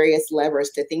the various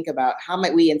levers to think about? How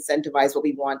might we incentivize what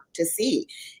we want to see?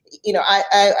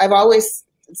 I've always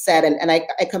said, and I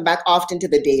come back often to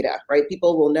the data, right?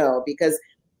 People will know because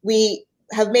we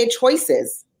have made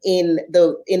choices in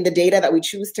the data that we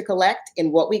choose to collect,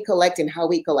 in what we collect and how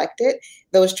we collect it.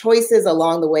 Those choices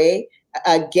along the way,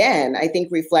 again, I think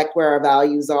reflect where our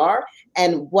values are.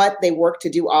 And what they work to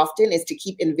do often is to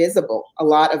keep invisible a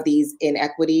lot of these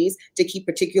inequities, to keep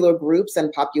particular groups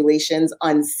and populations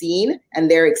unseen and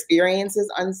their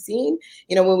experiences unseen.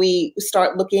 When we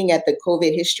start looking at the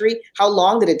COVID history, how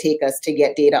long did it take us to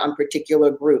get data on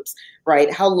particular groups,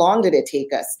 right? How long did it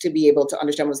take us to be able to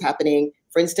understand what's happening,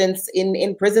 for instance,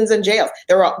 in prisons and jails?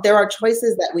 There are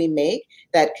choices that we make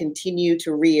that continue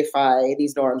to reify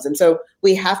these norms. And so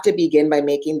we have to begin by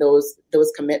making those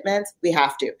commitments. We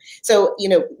have to. So,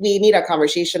 we need a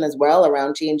conversation as well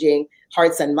around changing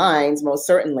hearts and minds, most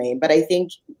certainly. But I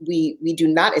think we do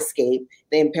not escape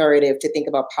the imperative to think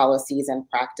about policies and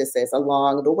practices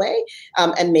along the way,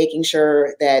 and making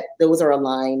sure that those are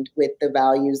aligned with the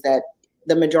values that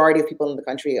the majority of people in the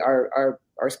country are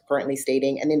currently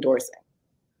stating and endorsing.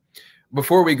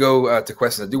 Before we go to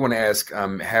questions, I do want to ask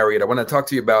Harriet, I want to talk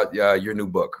to you about your new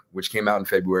book, which came out in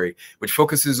February, which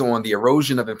focuses on the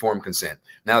erosion of informed consent.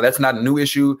 Now, that's not a new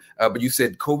issue, but you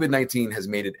said COVID-19 has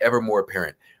made it ever more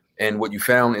apparent. And what you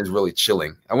found is really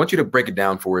chilling. I want you to break it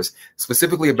down for us,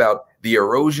 specifically about the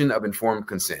erosion of informed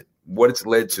consent, what it's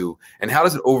led to, and how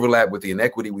does it overlap with the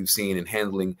inequity we've seen in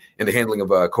the handling of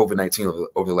COVID-19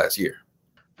 over the last year?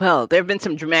 Well, there have been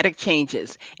some dramatic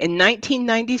changes. In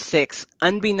 1996,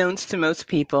 unbeknownst to most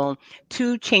people,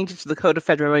 2 changes to the Code of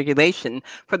Federal Regulation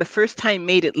for the first time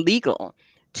made it legal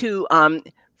to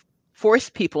force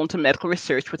people into medical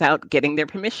research without getting their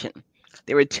permission.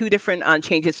 There were 2 different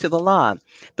changes to the law.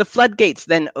 The floodgates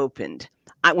then opened.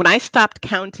 When I stopped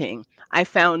counting, I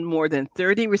found more than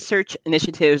 30 research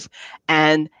initiatives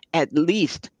and at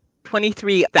least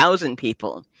 23,000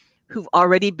 people who've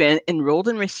already been enrolled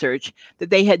in research that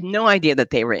they had no idea that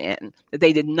they were in, that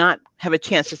they did not have a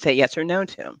chance to say yes or no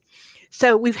to.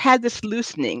 So we've had this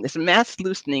loosening, this mass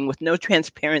loosening with no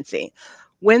transparency.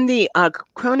 When the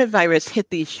coronavirus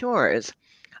hit these shores,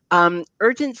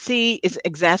 urgency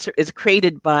is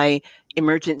created by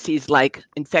emergencies like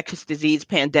infectious disease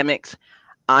pandemics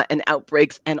and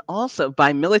outbreaks, and also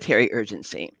by military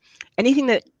urgency. Anything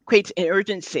that creates an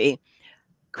urgency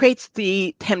creates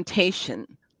the temptation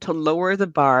to lower the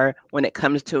bar when it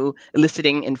comes to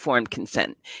eliciting informed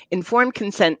consent. Informed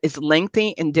consent is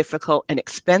lengthy and difficult and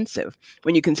expensive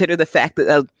when you consider the fact that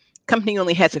a company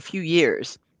only has a few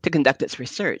years to conduct its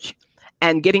research.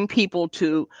 And getting people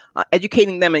to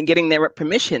educating them and getting their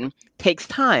permission takes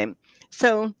time.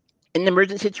 So in an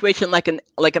emergent situation like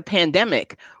a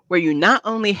pandemic, where you not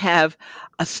only have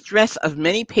a stress of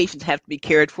many patients have to be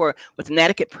cared for with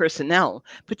inadequate personnel,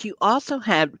 but you also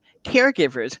have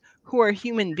caregivers who are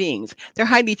human beings. They're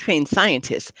highly trained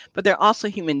scientists, but they're also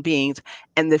human beings.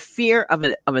 And the fear of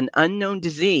an unknown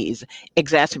disease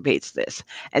exacerbates this.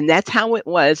 And that's how it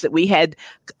was that we had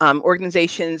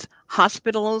organizations,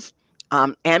 hospitals,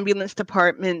 ambulance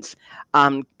departments,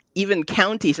 even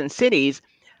counties and cities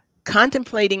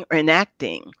contemplating or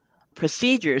enacting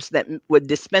procedures that would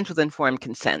dispense with informed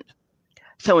consent.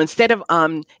 So instead of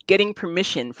getting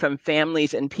permission from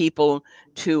families and people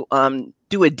to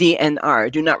do a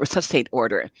DNR, do not resuscitate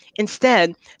order,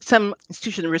 instead, some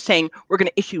institutions were saying, we're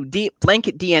going to issue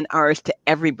blanket DNRs to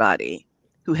everybody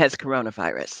who has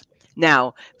coronavirus.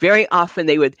 Now, very often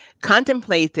they would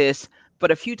contemplate this,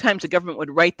 but a few times the government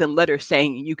would write them letters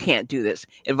saying, you can't do this,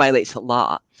 it violates the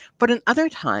law. But in other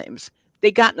times,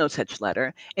 they got no such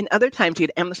letter. In other times, you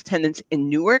had ambulance attendants in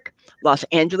Newark, Los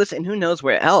Angeles, and who knows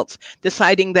where else,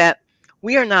 deciding that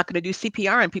we are not going to do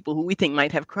CPR on people who we think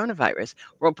might have coronavirus.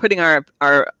 We're putting our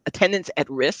attendants at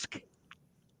risk,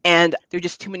 and there are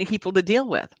just too many people to deal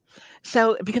with.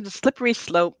 So it becomes a slippery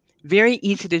slope, very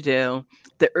easy to do.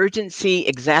 The urgency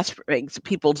exacerbates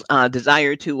people's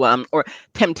desire to, or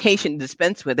temptation to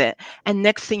dispense with it. And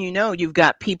next thing you know, you've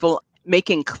got people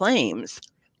making claims,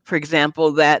 for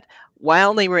example, that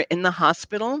while they were in the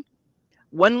hospital,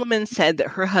 one woman said that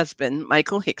her husband,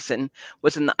 Michael Hickson,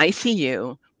 was in the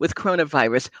ICU with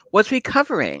coronavirus, was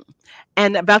recovering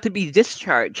and about to be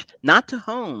discharged, not to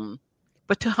home,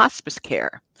 but to hospice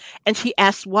care. And she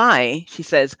asked why. She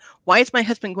says, why is my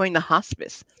husband going to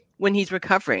hospice when he's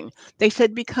recovering? They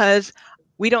said, because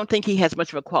we don't think he has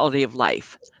much of a quality of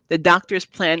life. The doctor's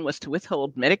plan was to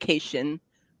withhold medication,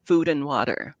 food, and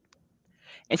water.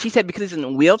 And she said, because he's in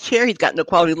a wheelchair, he's got no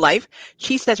quality of life.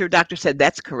 She says her doctor said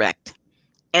that's correct.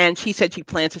 And she said she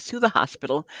plans to sue the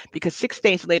hospital because 6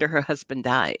 days later, her husband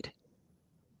died.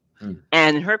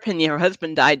 And in her opinion, her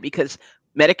husband died because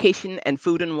medication and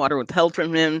food and water were withheld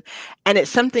from him. And it's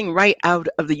something right out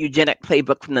of the eugenic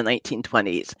playbook from the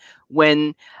 1920s,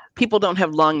 when people don't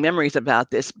have long memories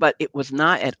about this, but it was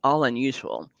not at all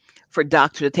unusual for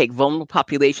doctors to take vulnerable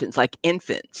populations like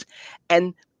infants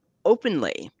and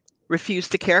openly refuse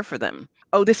to care for them.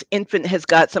 Oh, this infant has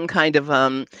got some kind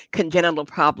of congenital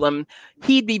problem.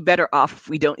 He'd be better off if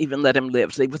we don't even let him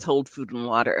live. So they withhold food and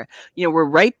water. You know, we're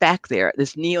right back there,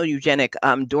 this neo-eugenic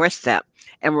doorstep,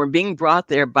 and we're being brought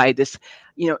there by this,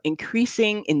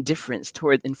 increasing indifference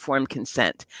toward informed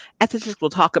consent. Ethicists will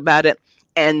talk about it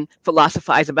and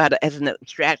philosophize about it as an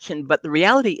abstraction, but the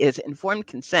reality is informed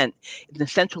consent is an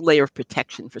essential layer of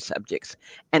protection for subjects,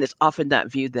 and it's often not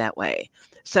viewed that way.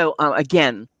 So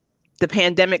again, the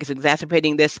pandemic is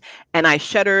exacerbating this, and I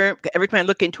shudder. Every time I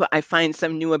look into it, I find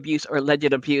some new abuse or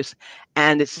alleged abuse,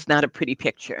 and it's just not a pretty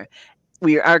picture.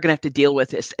 We are going to have to deal with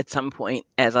this at some point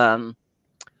as a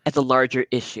larger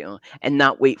issue, and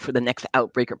not wait for the next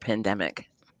outbreak or pandemic.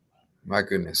 My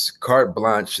goodness, carte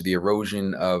blanche, the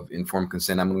erosion of informed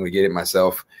consent. I'm going to get it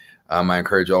myself. I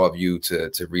encourage all of you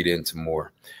to read into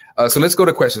more. So let's go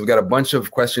to questions. We've got a bunch of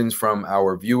questions from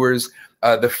our viewers.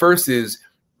 The first is,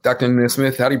 Dr.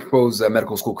 Nunez-Smith, how do you propose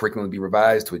medical school curriculum to be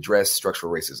revised to address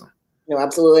structural racism? No,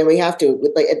 absolutely. And we have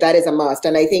to. That is a must.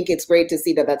 And I think it's great to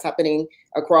see that that's happening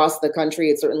across the country.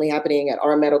 It's certainly happening at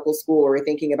our medical school where we're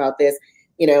thinking about this,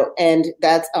 and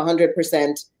that's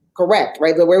 100% correct,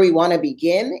 right? But where we want to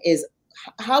begin is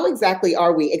how exactly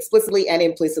are we explicitly and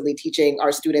implicitly teaching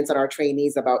our students and our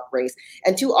trainees about race?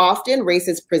 And too often, race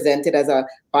is presented as a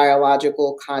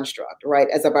biological construct, right?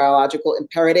 As a biological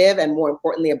imperative, and more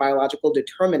importantly, a biological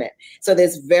determinant. So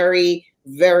this very,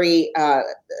 very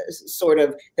sort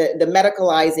of the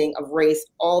medicalizing of race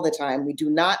all the time. We do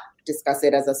not discuss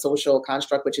it as a social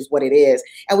construct, which is what it is.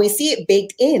 And we see it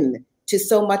baked in to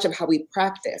so much of how we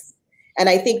practice. And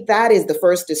I think that is the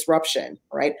first disruption,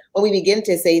 right? When we begin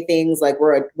to say things like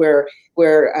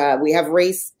we have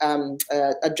race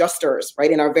adjusters, right,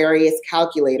 in our various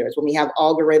calculators, when we have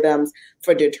algorithms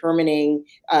for determining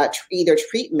either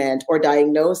treatment or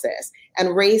diagnosis,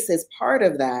 and race is part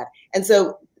of that. And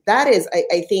so that is,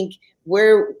 I think,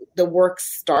 where the work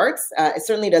starts. It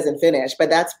certainly doesn't finish, but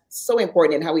that's so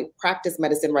important in how we practice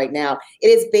medicine right now. It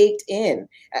is baked in.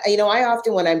 I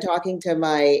often, when I'm talking to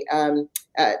my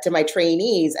to my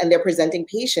trainees and they're presenting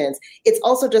patients, it's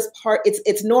also just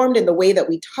it's normed in the way that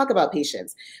we talk about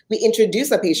patients. We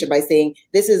introduce a patient by saying,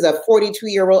 this is a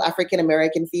 42-year-old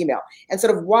African-American female. And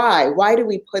sort of why do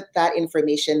we put that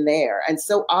information there? And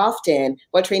so often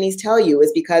what trainees tell you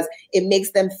is because it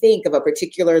makes them think of a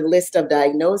particular list of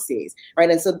diagnoses, right?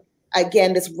 And so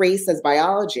again, this race as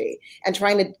biology and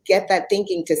trying to get that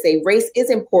thinking to say race is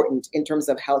important in terms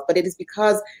of health, but it is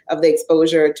because of the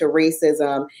exposure to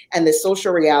racism and the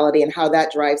social reality and how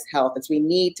that drives health. And so we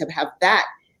need to have that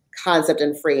concept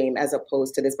and frame as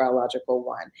opposed to this biological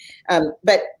one.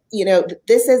 But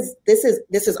this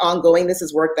is ongoing. This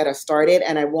is work that has started,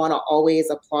 and I want to always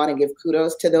applaud and give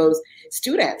kudos to those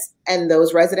students and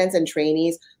those residents and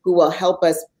trainees who will help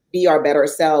us be our better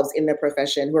selves in the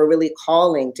profession, who are really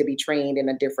calling to be trained in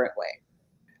a different way.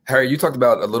 Harriet, you talked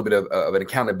about a little bit of an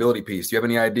accountability piece. Do you have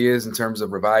any ideas in terms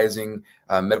of revising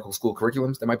medical school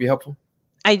curriculums that might be helpful?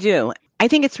 I do. I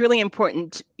think it's really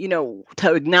important,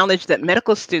 to acknowledge that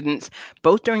medical students,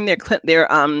 both during their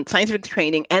scientific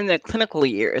training and their clinical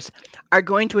years, are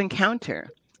going to encounter,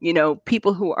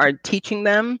 people who are teaching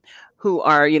them, who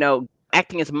are,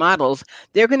 acting as models.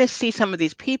 They're going to see some of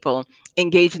these people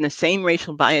engage in the same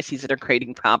racial biases that are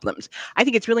creating problems. I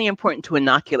think it's really important to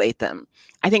inoculate them.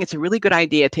 I think it's a really good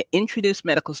idea to introduce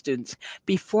medical students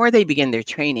before they begin their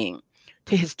training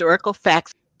to historical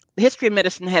facts. The history of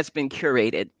medicine has been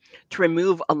curated to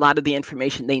remove a lot of the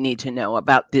information they need to know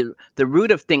about the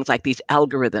root of things like these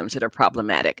algorithms that are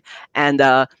problematic and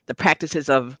the practices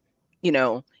of,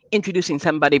 introducing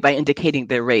somebody by indicating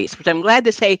their race, which I'm glad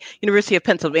to say University of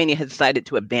Pennsylvania has decided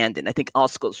to abandon. I think all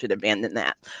schools should abandon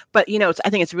that. But, I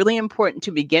think it's really important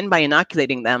to begin by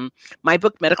inoculating them. My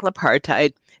book, Medical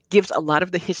Apartheid, gives a lot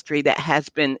of the history that has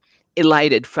been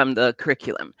elided from the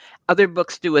curriculum. Other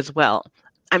books do as well.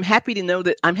 I'm happy to know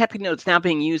it's now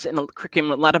being used in a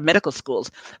curriculum in a lot of medical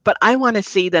schools, but I want to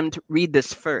see them to read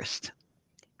this first.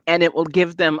 And it will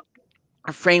give them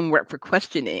a framework for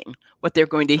questioning what they're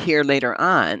going to hear later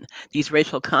on. These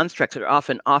racial constructs are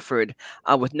often offered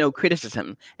with no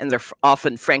criticism, and they're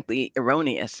often, frankly,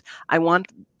 erroneous. I want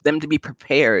them to be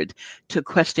prepared to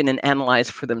question and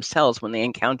analyze for themselves when they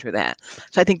encounter that.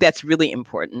 So I think that's really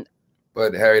important.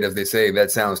 But Harriet, as they say,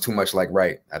 that sounds too much like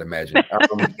right, I'd imagine.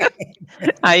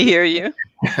 I hear you.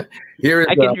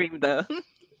 I can dream though.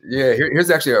 Yeah,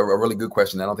 here's actually a really good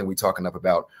question I don't think we talk enough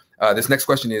about. This next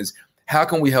question is, how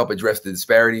can we help address the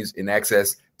disparities in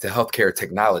access to healthcare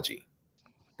technology?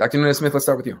 Dr. Nunez-Smith, let's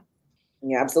start with you.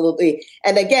 Yeah, absolutely.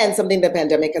 And again, something the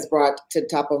pandemic has brought to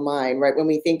top of mind, right? When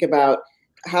we think about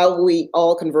how we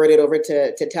all converted over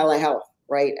to telehealth,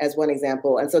 right, as one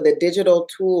example. And so the digital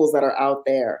tools that are out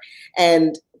there.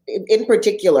 And in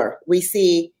particular, we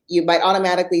see, you might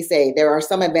automatically say there are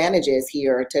some advantages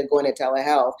here to going to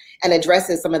telehealth and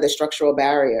addresses some of the structural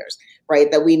barriers,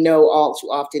 right, that we know all too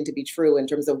often to be true in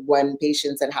terms of when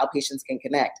patients and how patients can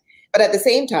connect. But at the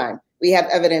same time, we have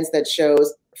evidence that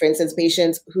shows, for instance,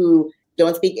 patients who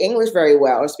don't speak English very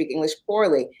well or speak English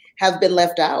poorly have been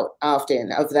left out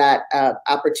often of that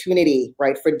opportunity,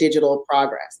 right, for digital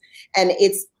progress. And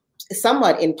it's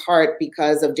somewhat in part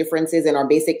because of differences in our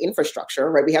basic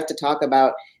infrastructure, right? We have to talk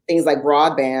about things like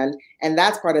broadband, and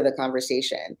that's part of the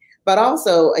conversation. But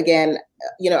also, again,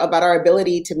 about our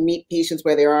ability to meet patients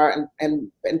where they are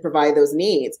and provide those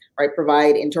needs, right?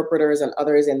 Provide interpreters and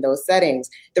others in those settings.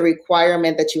 The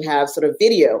requirement that you have sort of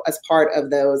video as part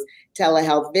of those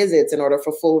telehealth visits in order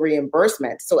for full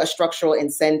reimbursement. So a structural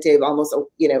incentive almost,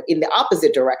 in the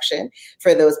opposite direction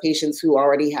for those patients who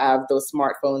already have those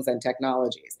smartphones and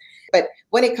technologies. But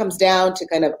when it comes down to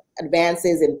kind of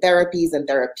advances in therapies and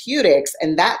therapeutics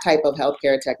and that type of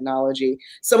healthcare technology,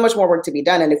 so much more work to be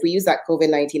done. And if we use that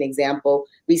COVID-19 example,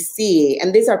 we see,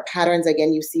 and these are patterns,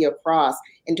 again, you see across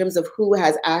in terms of who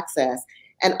has access.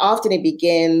 And often it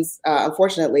begins,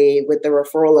 unfortunately, with the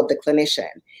referral of the clinician.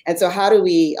 And so how do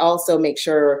we also make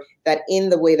sure that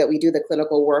in the way that we do the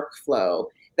clinical workflow,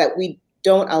 that we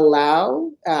don't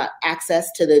allow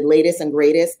access to the latest and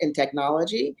greatest in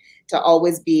technology to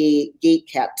always be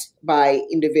gatekept by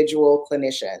individual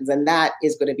clinicians. And that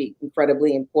is going to be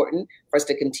incredibly important for us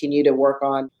to continue to work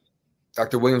on.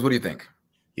 Dr. Williams, what do you think?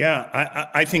 Yeah,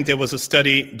 I think there was a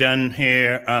study done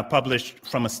here, published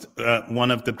from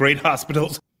one of the great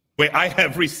hospitals where I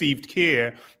have received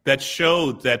care that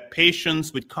showed that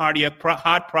patients with cardiac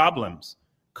heart problems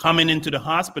coming into the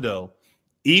hospital,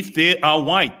 if they are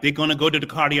white, they're going to go to the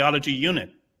cardiology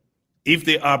unit. If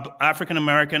they are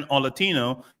African-American or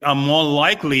Latino, are more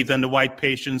likely than the white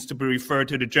patients to be referred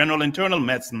to the general internal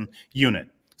medicine unit.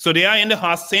 So they are in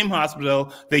the same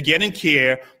hospital, they get in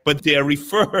care, but they are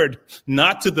referred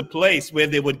not to the place where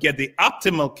they would get the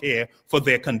optimal care for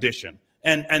their condition.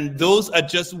 And those are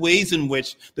just ways in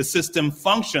which the system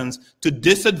functions to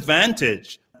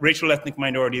disadvantage racial ethnic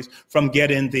minorities from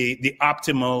getting the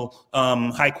optimal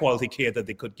high quality care that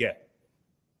they could get.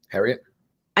 Harriet?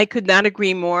 I could not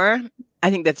agree more.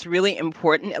 I think that's really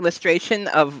important illustration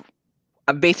of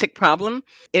a basic problem.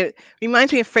 It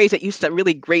reminds me of a phrase that used to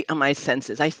really grate on my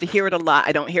senses. I used to hear it a lot.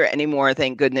 I don't hear it anymore,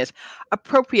 thank goodness.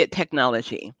 Appropriate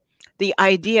technology. The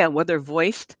idea, whether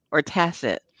voiced or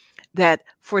tacit, that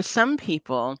for some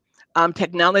people,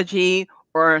 technology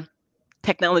or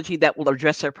technology that will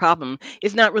address their problem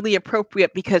is not really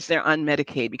appropriate because they're on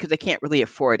Medicaid, because they can't really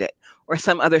afford it, or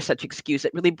some other such excuse.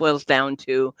 It really boils down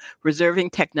to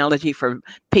reserving technology for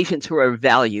patients who are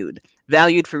valued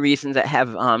for reasons that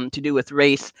have to do with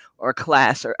race or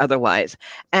class or otherwise.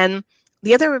 And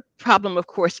the other problem, of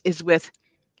course, is with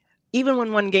even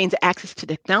when one gains access to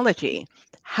technology,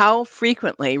 how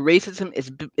frequently racism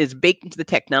is baked into the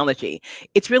technology.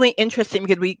 It's really interesting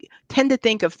because we tend to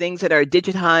think of things that are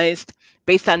digitized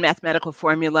based on mathematical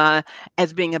formula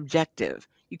as being objective.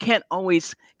 You can't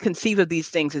always conceive of these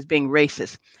things as being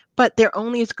racist, but they're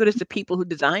only as good as the people who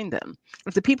designed them.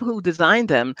 If the people who designed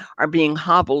them are being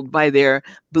hobbled by their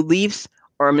beliefs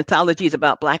or mythologies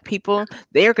about Black people,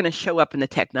 they are going to show up in the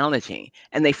technology,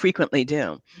 and they frequently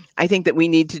do. I think that we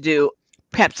need to do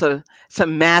perhaps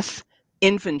some mass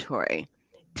inventory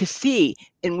to see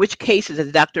in which cases,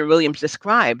 as Dr. Williams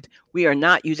described, we are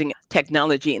not using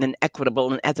technology in an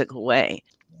equitable and ethical way.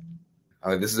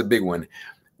 This is a big one.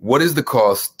 What is the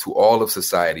cost to all of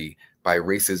society by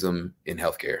racism in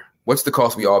healthcare? What's the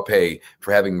cost we all pay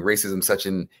for having racism such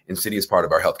an insidious part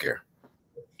of our healthcare?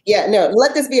 Yeah, no,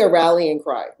 let this be a rallying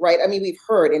cry, right? I mean, we've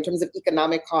heard in terms of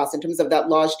economic costs, in terms of that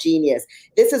lost genius,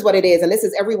 this is what it is. And this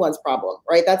is everyone's problem,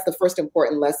 right? That's the first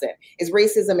important lesson, is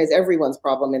racism is everyone's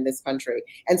problem in this country.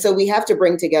 And so we have to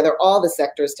bring together all the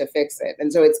sectors to fix it.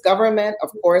 And so it's government, of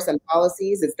course, and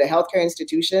policies. It's the healthcare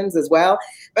institutions as well.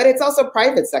 But it's also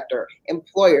private sector,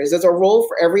 employers. There's a role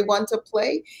for everyone to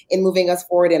play in moving us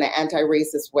forward in an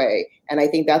anti-racist way. And I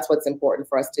think that's what's important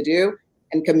for us to do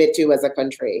and commit to as a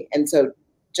country. And so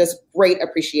just great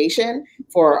appreciation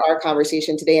for our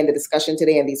conversation today and the discussion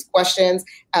today and these questions.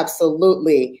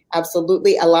 Absolutely,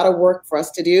 absolutely. A lot of work for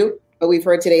us to do, but we've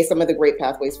heard today some of the great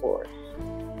pathways forward.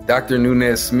 Dr.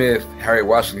 Nunez-Smith, Harriet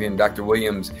Washington, Dr.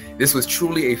 Williams, this was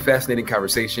truly a fascinating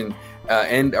conversation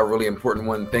and a really important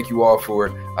one. Thank you all for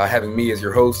having me as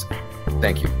your host.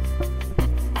 Thank you.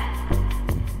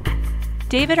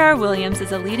 David R. Williams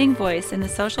is a leading voice in the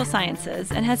social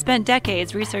sciences and has spent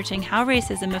decades researching how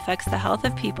racism affects the health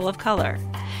of people of color.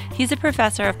 He's a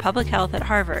professor of public health at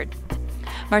Harvard.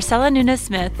 Marcella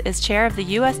Nunez-Smith is chair of the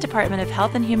U.S. Department of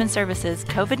Health and Human Services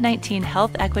COVID-19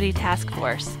 Health Equity Task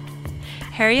Force.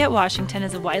 Harriet Washington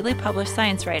is a widely published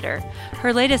science writer.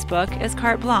 Her latest book is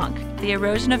Carte Blanche, The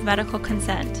Erosion of Medical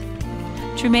Consent.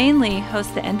 Trymaine Lee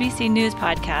hosts the NBC News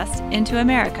podcast, Into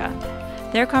America.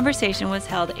 Their conversation was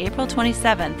held April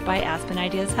 27th by Aspen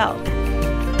Ideas Health.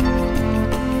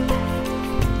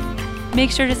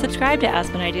 Make sure to subscribe to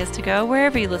Aspen Ideas to Go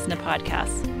wherever you listen to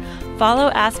podcasts.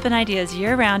 Follow Aspen Ideas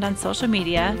year-round on social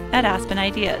media at Aspen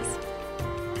Ideas.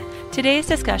 Today's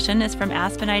discussion is from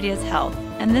Aspen Ideas Health,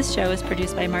 and this show is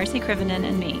produced by Marcy Krivenin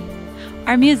and me.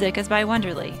 Our music is by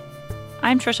Wonderly.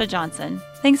 I'm Trisha Johnson.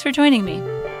 Thanks for joining me.